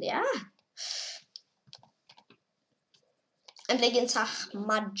win, yeah. I'm playing against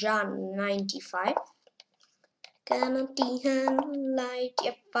Ahmadjan 95. Cannot light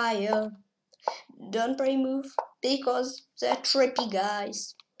your fire. Don't pray move because they're trippy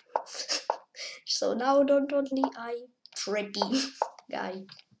guys. So now don't only I trippy guy.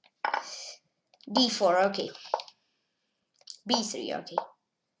 D4, okay. B3, okay.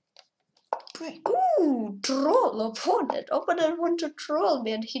 Ooh, troll opponent. Opponent want to troll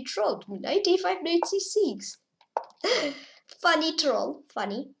me and he trolled me. 95, 96. Funny troll,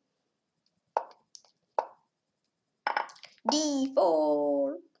 funny.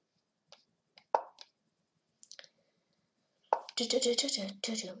 D4.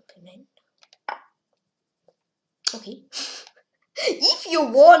 Okay. If you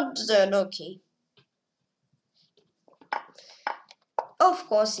want, then okay. Of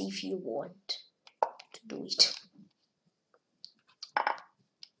course, if you want to do it.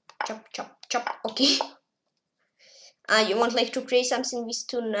 Chop, chop, chop. Okay. You want like to create something with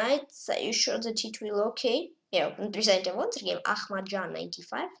 2 knights? Are you sure that it will okay? Yeah, present a once game. Ahmadjan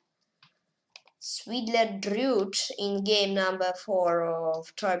 95. Swidler Drute in game number 4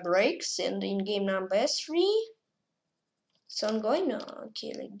 of tie breaks and in game number 3. It's ongoing now.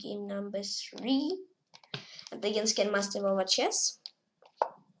 Okay, like game number 3. And against Grandmaster over chess.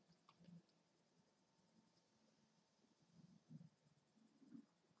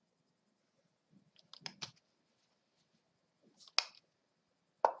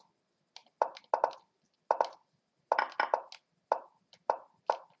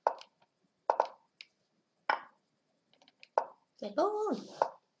 My pawn.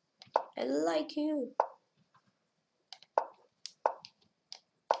 I like you.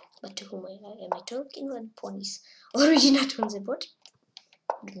 But to whom am I talking? What pawn is already not on the board?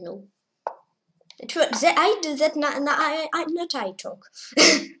 I don't know. I did that. Not I talk.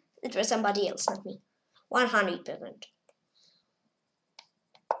 It was somebody else, not me. 100%.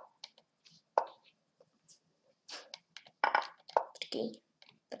 Okay.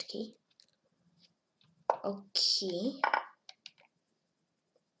 Okay. Okay.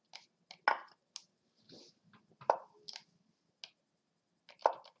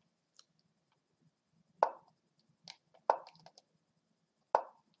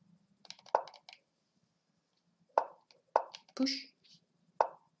 Push.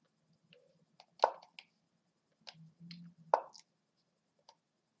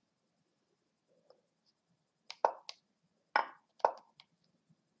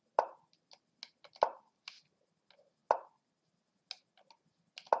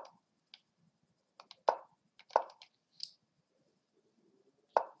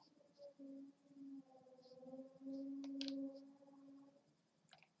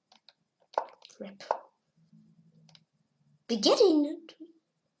 Trap. We get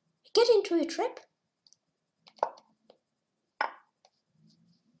into a trap.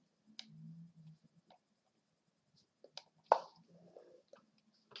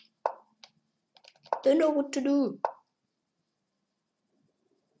 Don't know what to do.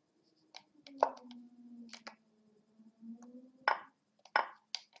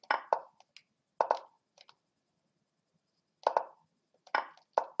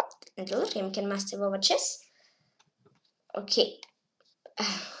 And look, I can master over chess. Okay.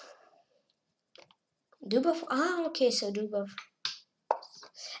 Dubov. Ah, okay, so Dubov.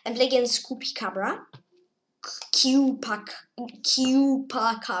 And play against Scoopy Cabra.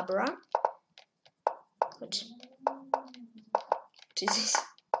 Cabra. What? What is this?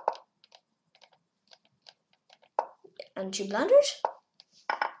 And 2 blunders?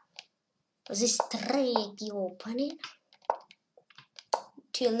 Was this tricky opening?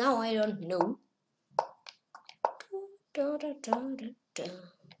 Till now, I don't know. Da, da, da, da, da.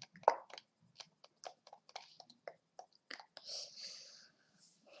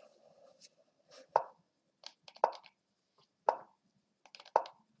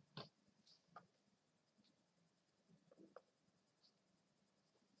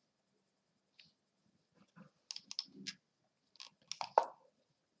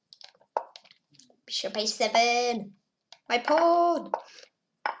 Bishop a7. My pawn.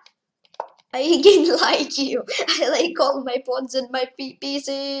 I again like you. I like all my pawns and my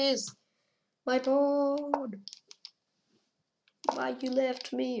pieces. My pawn. Why you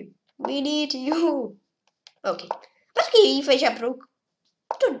left me? We need you. Okay. But okay, if I jump rook,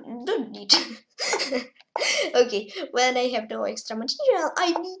 don't need. Okay, when I have no extra material,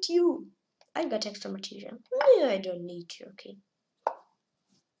 I need you. I got extra material. No, I don't need you. Okay.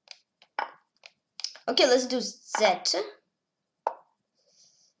 Okay, let's do Z.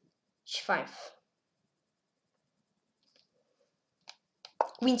 H5.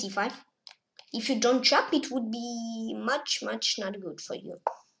 Queen C5. If you don't chop, it would be much not good for you.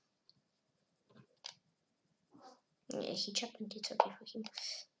 Yeah, he chopped and it's okay for him.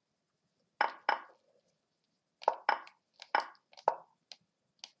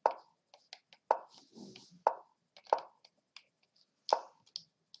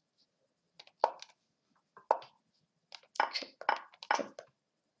 Chop.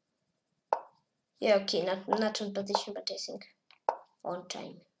 Yeah, okay, not on position, but I think on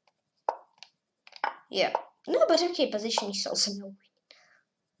time. Yeah. No, but okay, position is also no win.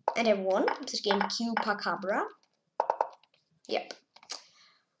 And I won this game Q Pacabra. Yep.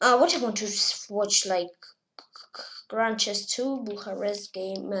 What I want to watch, like Grand Chess 2, Bucharest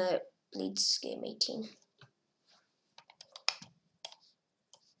game, Blitz game 18.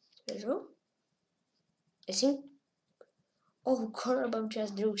 I think. Oh, Korobov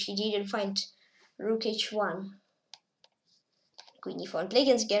just drew. She didn't find Rook H1. Queen E4. Play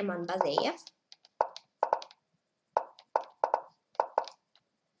against German Bazeyev.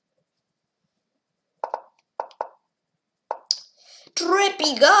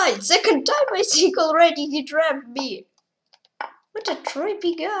 Trippy guy! Second time I think already he trapped me. What a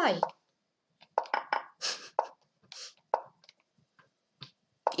trippy guy!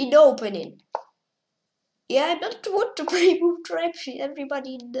 In opening. Yeah, I don't want to play move trap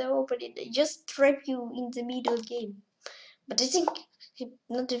everybody in the opening. They just trap you in the middle game. But I think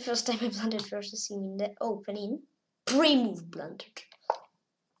not the first time I blundered versus him in the opening. Pre-move blundered.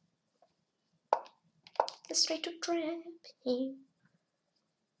 Let's try to trap him.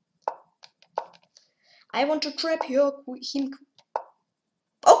 I want to trap him.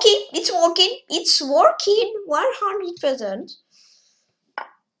 Okay, it's working. It's working 100%.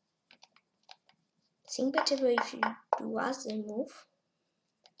 Think better if you do as a move.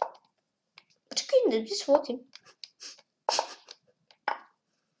 But okay, it's working.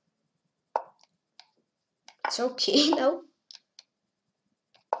 It's okay now.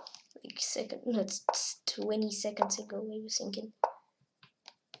 Like second, no, it's 20 seconds ago. I was thinking.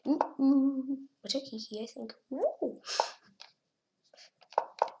 But okay, here I think. Ooh.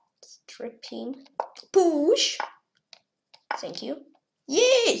 Strip him. Push. Thank you.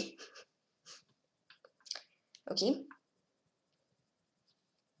 Yay! Okay.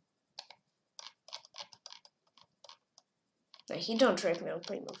 No, he don't trap me on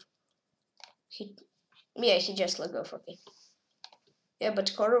pre-move. He just let go for me. Yeah,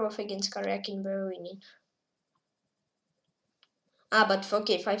 but Korobov against Karyakin were winning. But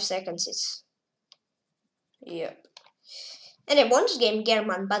okay, 5 seconds is. Yep. And I won this game,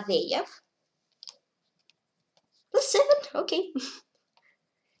 German Bazeyev. +7, okay.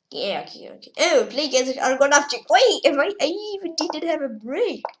 Yeah, okay. Oh, play against Argonautic. Wait, I even didn't have a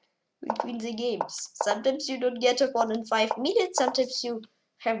break between the games. Sometimes you don't get upon in 5 minutes, sometimes you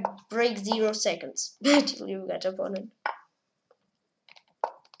have break 0 seconds until you get opponent.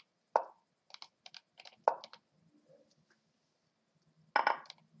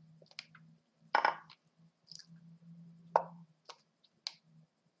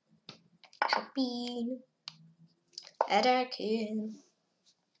 queen. Attacking.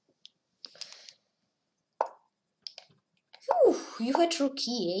 Phew, you had rook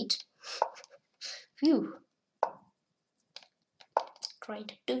e8. Phew. Trying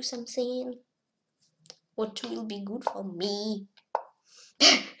to do something. What will be good for me?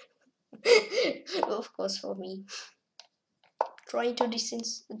 Of course, for me. Trying to do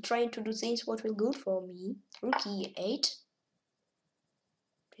things what will good for me. Rook e8.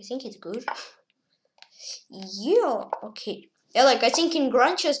 I think it's good. Yeah, okay. Yeah, like I think in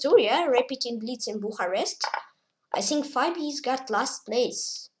Grand Chess too, yeah, repeating Blitz in Bucharest. I think Fabi's got last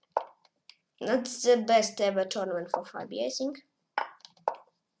place. That's the best ever tournament for Fabi, I think.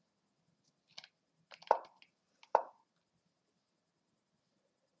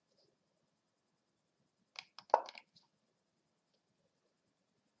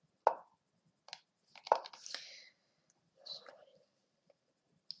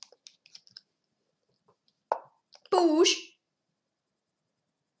 Push.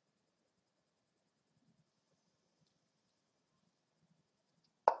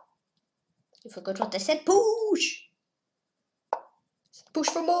 You forgot what I said. Push. Push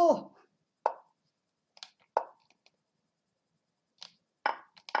for more.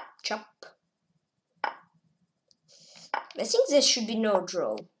 Chop. I think there should be no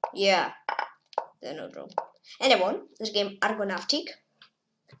draw. Yeah, there's no draw. And I won this game Argonautic.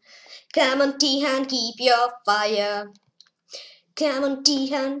 Come on, Tykhon, keep your fire. Come on,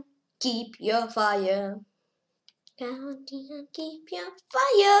 Tykhon, keep your fire. Come on, Tykhon, keep your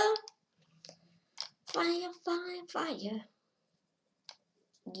fire. Fire, fire, fire.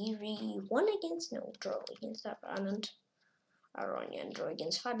 Giri won against no draw against Arand. Aronian draw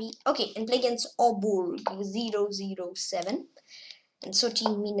against Fabi. Okay, and play against Oburg 007. And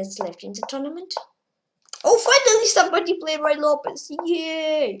 13 minutes left in the tournament. Oh, finally somebody played Roy Lopez.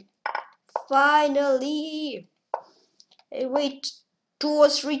 Yay! Finally! I wait 2 or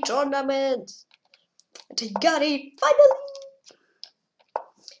 3 tournaments. And I got it! Finally!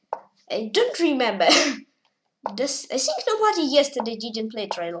 I don't remember. I think nobody yesterday didn't play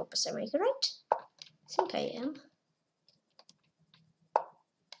Roy Lopez. Am I right? I think I am.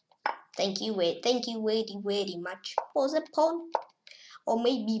 Thank you very much for the pawn. Or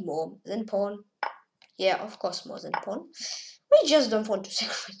maybe more than pawn. Yeah, of course more than pawn. We just don't want to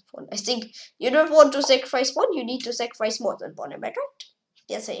sacrifice pawn. I think you don't want to sacrifice pawn, you need to sacrifice more than pawn. Am I right?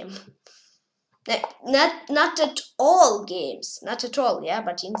 Yes, I am. Not at all games. Not at all, yeah,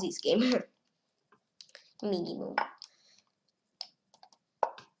 but in this game. Minimum.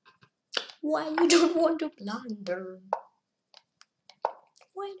 Why you don't want to blunder?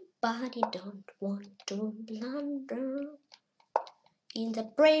 Why nobody don't want to blunder? In the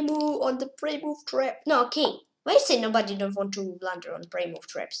prey move, on the prey move trap. No, okay. Why say nobody don't want to blunder on prey move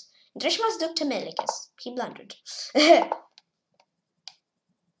traps? Dreshmas Dr. Melikas. He blundered.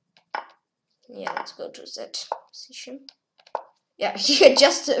 Yeah, let's go to that position. Yeah, he had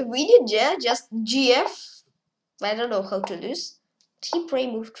just win it, yeah, just GF. I don't know how to lose. He prey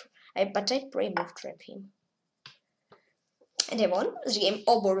moved. But I prey move trap him. And I won the game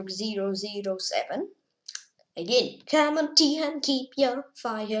Oborg 007. Again, come on, Tykhon, keep your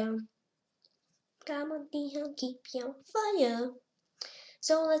fire. Come on, Tykhon, keep your fire.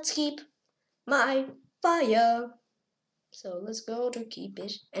 So let's keep my fire. So let's go to keep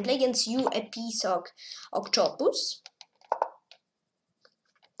it. And play against you a piece of octopus.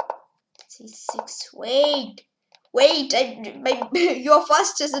 C6. Wait. You're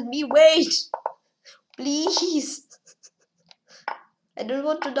faster than me. Wait. Please. I don't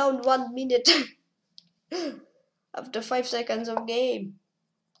want to down 1 minute. After 5 seconds of game.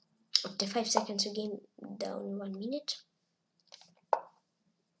 After 5 seconds of game, down 1 minute.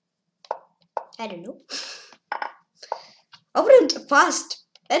 I don't know. Opponent fast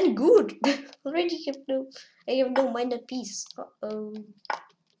and good. Already I have no minor piece. Uh-oh.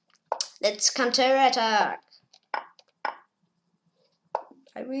 Let's counter-attack.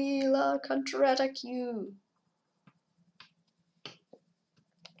 I will counter-attack you.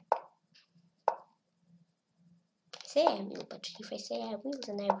 I say I will, but if I say I will,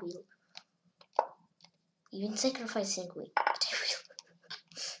 then I will. Even sacrificing queen, but I will.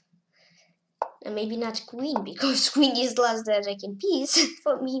 And maybe not queen, because queen is last attacking piece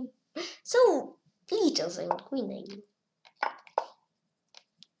for me. So, little I want queen, I will.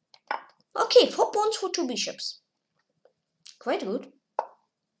 Okay, 4 pawns for 2 bishops. Quite good.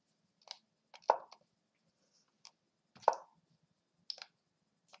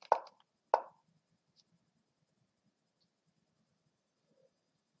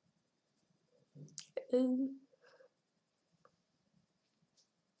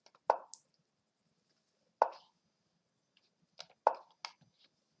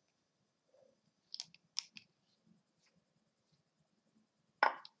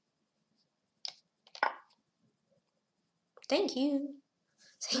 Thank you.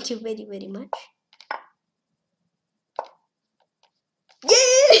 Thank you very, very much.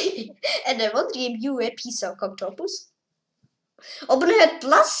 Yay! And I will give you a piece of octopus. Opponent had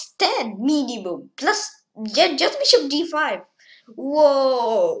plus 10 minimum. Plus, yeah, just bishop d5.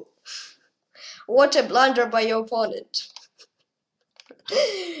 Whoa! What a blunder by your opponent.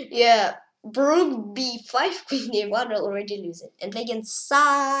 Yeah, rook b5, queen a1, already losing. And play against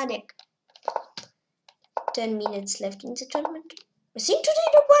Sonic. 10 minutes left in the tournament. I think today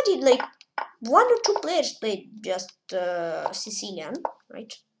nobody, like, 1 or 2 players played just Sicilian,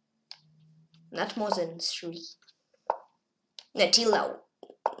 right? Not more than 3. Until now.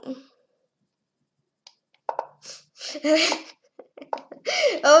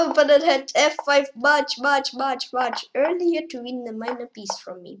 Oh, but it had f5 much earlier to win the minor piece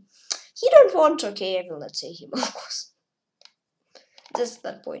from me. He don't want, okay, I will not say him, of course. This is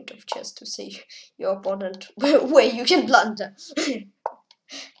that point of chess, to say your opponent where you can blunder.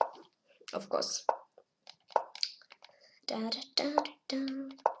 Of course. Da da da da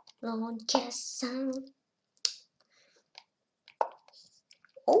da. On castle.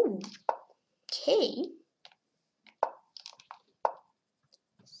 Oh, okay.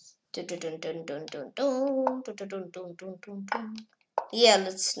 Yeah,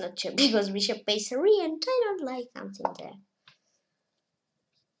 let's not check because bishop pays 3 and I don't like something there.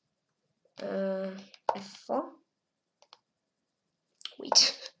 F4.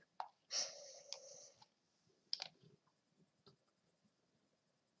 Wait.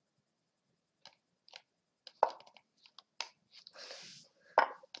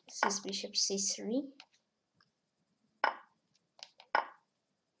 This is bishop c3.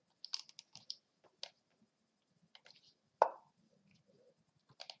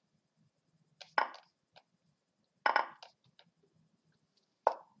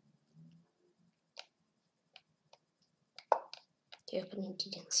 The opponent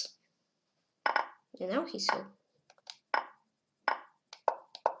didn't see. And now he saw.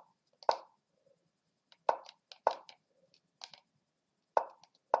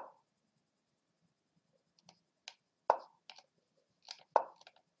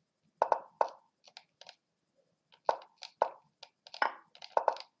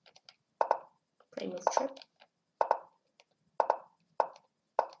 Prime of trip.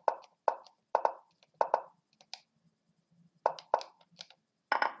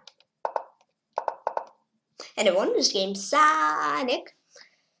 And I won this game, Sonic.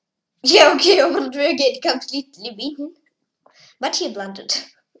 Yeah, okay, I will get completely beaten. But he blundered.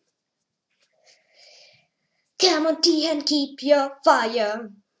 Come on, Tykhon, keep your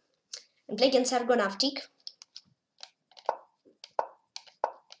fire. And play against Argonautic.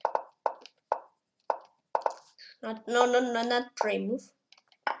 Not prime move.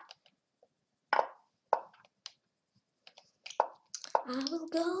 I will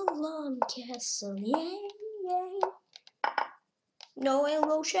go long castle, yay, yay. No, I'll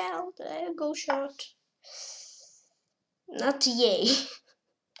go short, I'll go short. Not yay.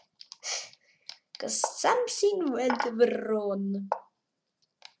 Cause something went wrong.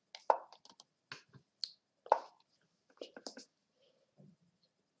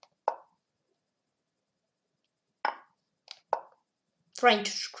 Trying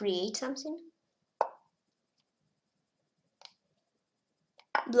to create something.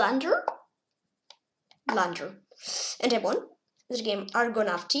 Blunder. Blunder. And I won this game,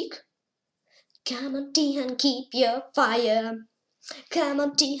 Argonautic. Come on, Tykhon, keep your fire. Come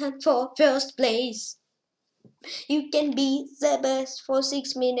on, Tykhon, for first place. You can be the best for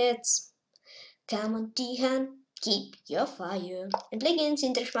 6 minutes. Come on, Tykhon, keep your fire. And play against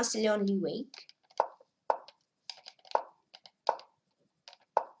International only wake.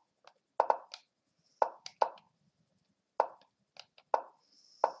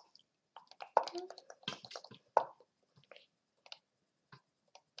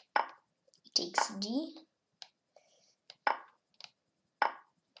 Takes D.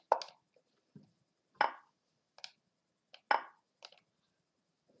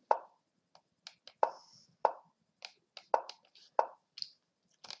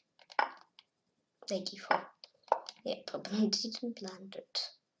 Thank you for. Yeah, probably didn't land it.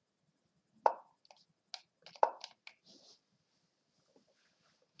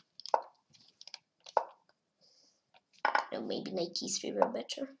 No, maybe knight e3 were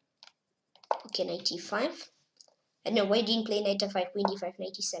better. Okay, knight e5. And no, why didn't play knight f5, queen d5,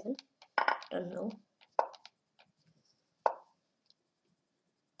 knight e7? Don't know.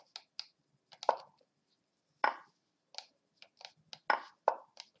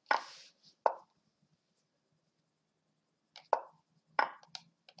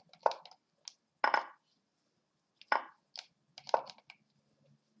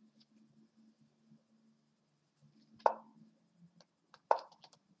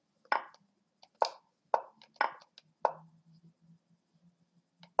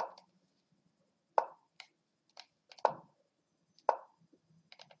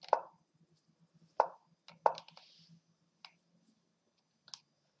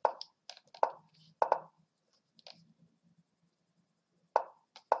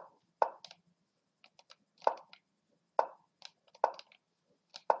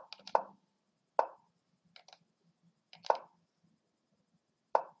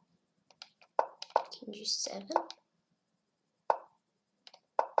 King G7.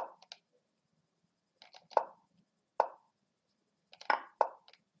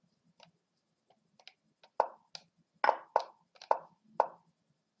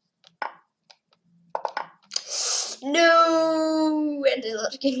 No, and the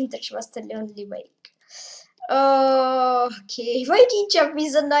Lord King was the only way. Okay, why didn't you be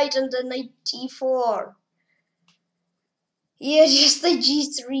the knight on the knight e4? Yeah, just the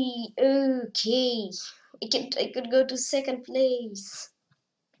g3. Okay, I could go to second place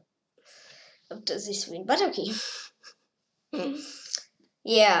after this win, but okay.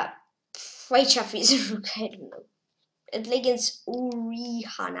 Yeah, white chaff is rook. I don't know. It play against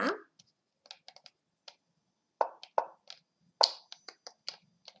Urihana.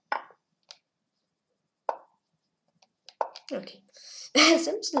 Okay,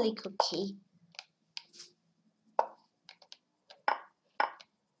 seems like okay.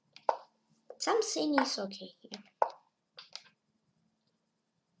 Something is okay here.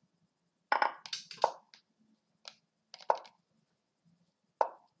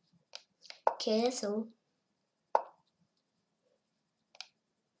 Castle.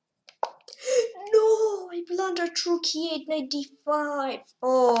 No, I blundered through key 895.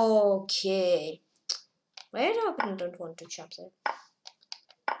 Okay. Why the opponent don't want to chop that?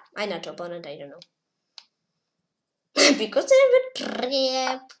 I not opponent, I don't know. Because they have a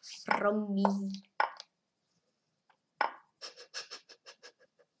trap from me.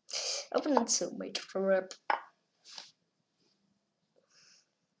 Opponent so my trap.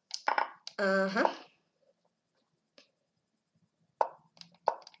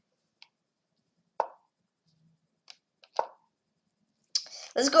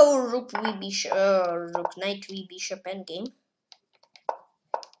 Let's go rook v bishop, rook knight v bishop endgame.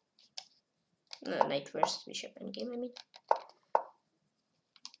 No, knight versus bishop endgame, I mean.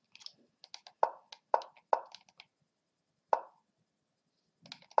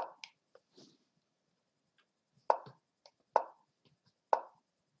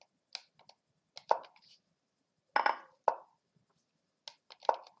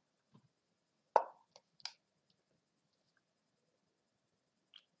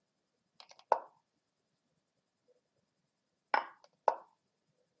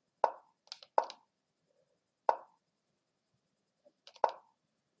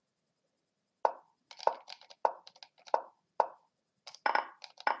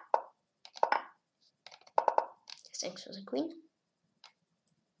 Thanks for the queen.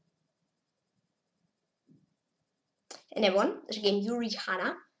 And everyone, this again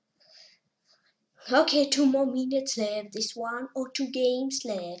Urihana. Okay, 2 more minutes left. This 1 or 2 games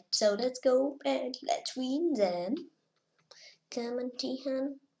left. So let's go and let's win them. Come on,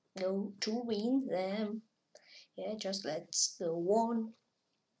 Tykhon. Go to win them. Yeah, just let's go on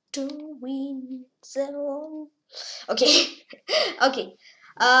to win them all. Okay. Okay.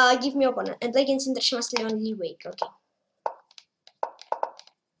 Give me opponent. And play against International only wake. Okay.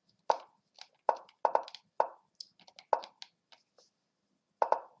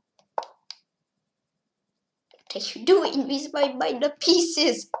 What are you doing with my minor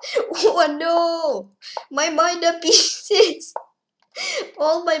pieces? Oh no! My minor pieces!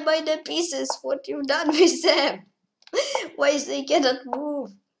 All my minor pieces, what you done with them? Why they cannot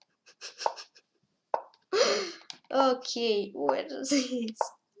move? Okay, what is this?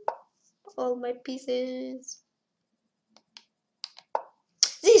 All my pieces.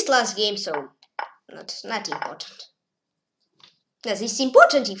 This last game, so not important. Yes, it's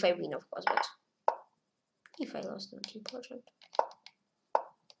important if I win, of course, but if I lost, not important.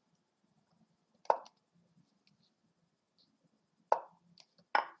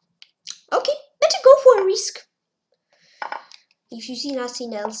 Okay, better go for a risk. If you see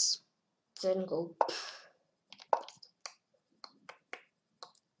nothing else, then go.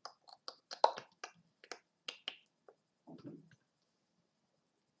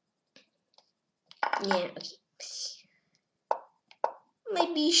 Yeah, okay. My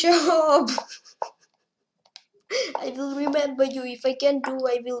bishop. I will remember you. If I can do,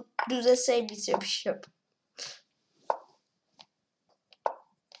 I will do the same with your bishop.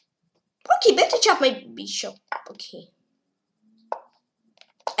 Okay, better chop my bishop. Okay.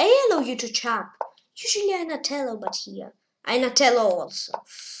 I allow you to chop. Usually I not allow, but here I not allow also.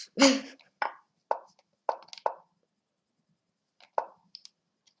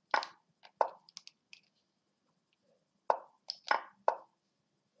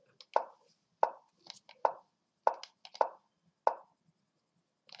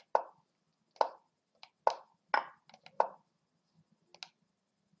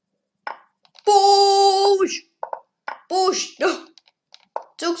 Push! Push! No!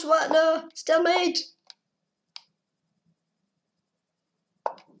 Took Botswana, stalemate.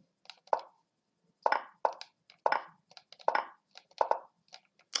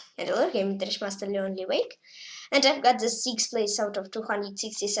 Hello, game Trashmaster Lonely Wake. And I've got the 6th place out of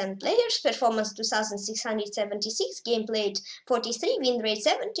 267 players, performance 2676, game played 43, win rate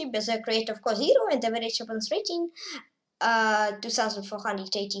 70, berserk rate of course 0, and average opponent's rating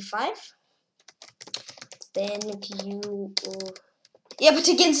 2485. Thank you. Yeah, but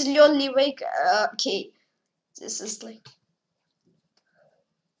against Lonely Wake, okay, this is like...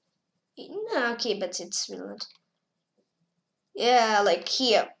 No, okay, but it's really not... Yeah, like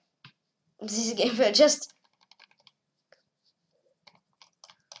here, this game were just...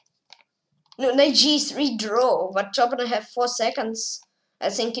 No, knight g3 draw, but opponent have 4 seconds. I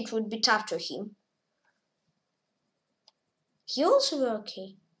think it would be tough to him. He also were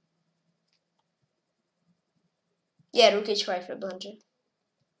okay. Yeah, rook h5 for blunder.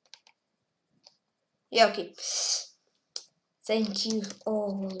 Yeah, okay. Thank you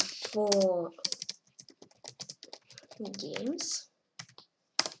all for games.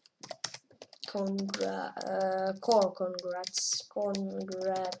 Congrats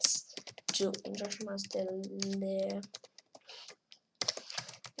to International Grandmaster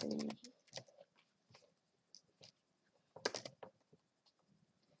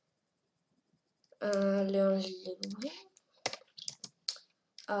Leon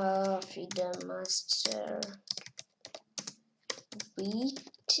Freedom Master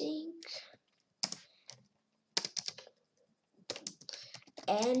beating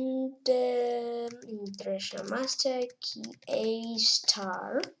and International Master key A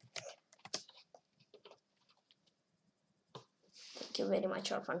star. Thank you very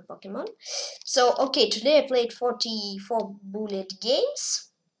much, Orphan Pokemon. So okay, today I played 44 bullet games.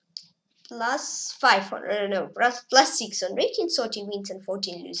 Plus 500, no, plus 6 on rating, 30 wins and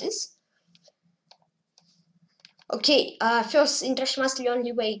 14 loses. Okay, first International Master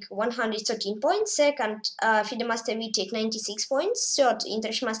Lonely Wake 113 points, second FIDE Master VTech 96 points, third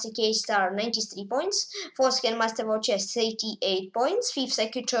International Master K Star 93 points, fourth Grandmaster War Chess 88 points, fifth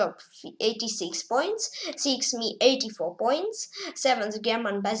Turk 86 points, sixth me 84 points, seventh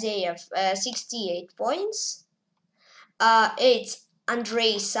German Bazayev 68 points, eighth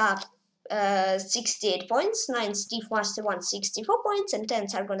Andrei Saab 68 points, 9th Steve Master 164 points, and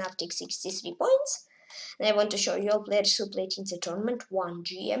 10th Argonautic 63 points. And I want to show you all players who played in the tournament. 1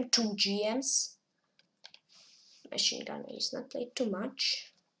 GM, 2 GMs. Machine Gunner is not played too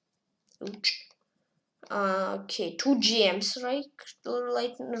much. Ouch. Okay, 2 GMs,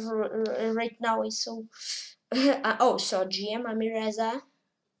 right now is so... oh, so GM Amireza.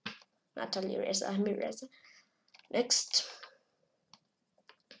 Natalie Reza, Amireza. Next.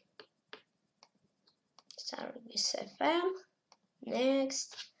 Service FM.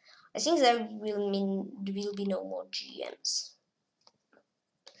 Next. I think there will be no more GMs.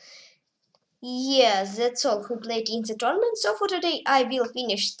 Yeah, that's all who played in the tournament. So for today I will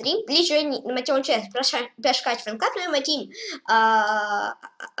finish stream. Please join my team chess, Bashkat fan club, my team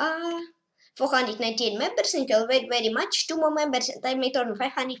 498 members. Thank you very, very much. 2 more members and I may turn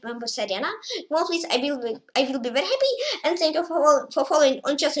 500 members arena. Well, please, I will be very happy. And thank you for following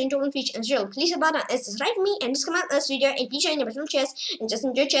on chess and on Twitch and Zero. Please button and subscribe me and just comment on this video and please join my chess and just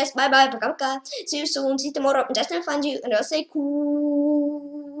enjoy chess. Bye bye, пока-пока. See you soon. See you tomorrow. Just have fun you and I'll say cool.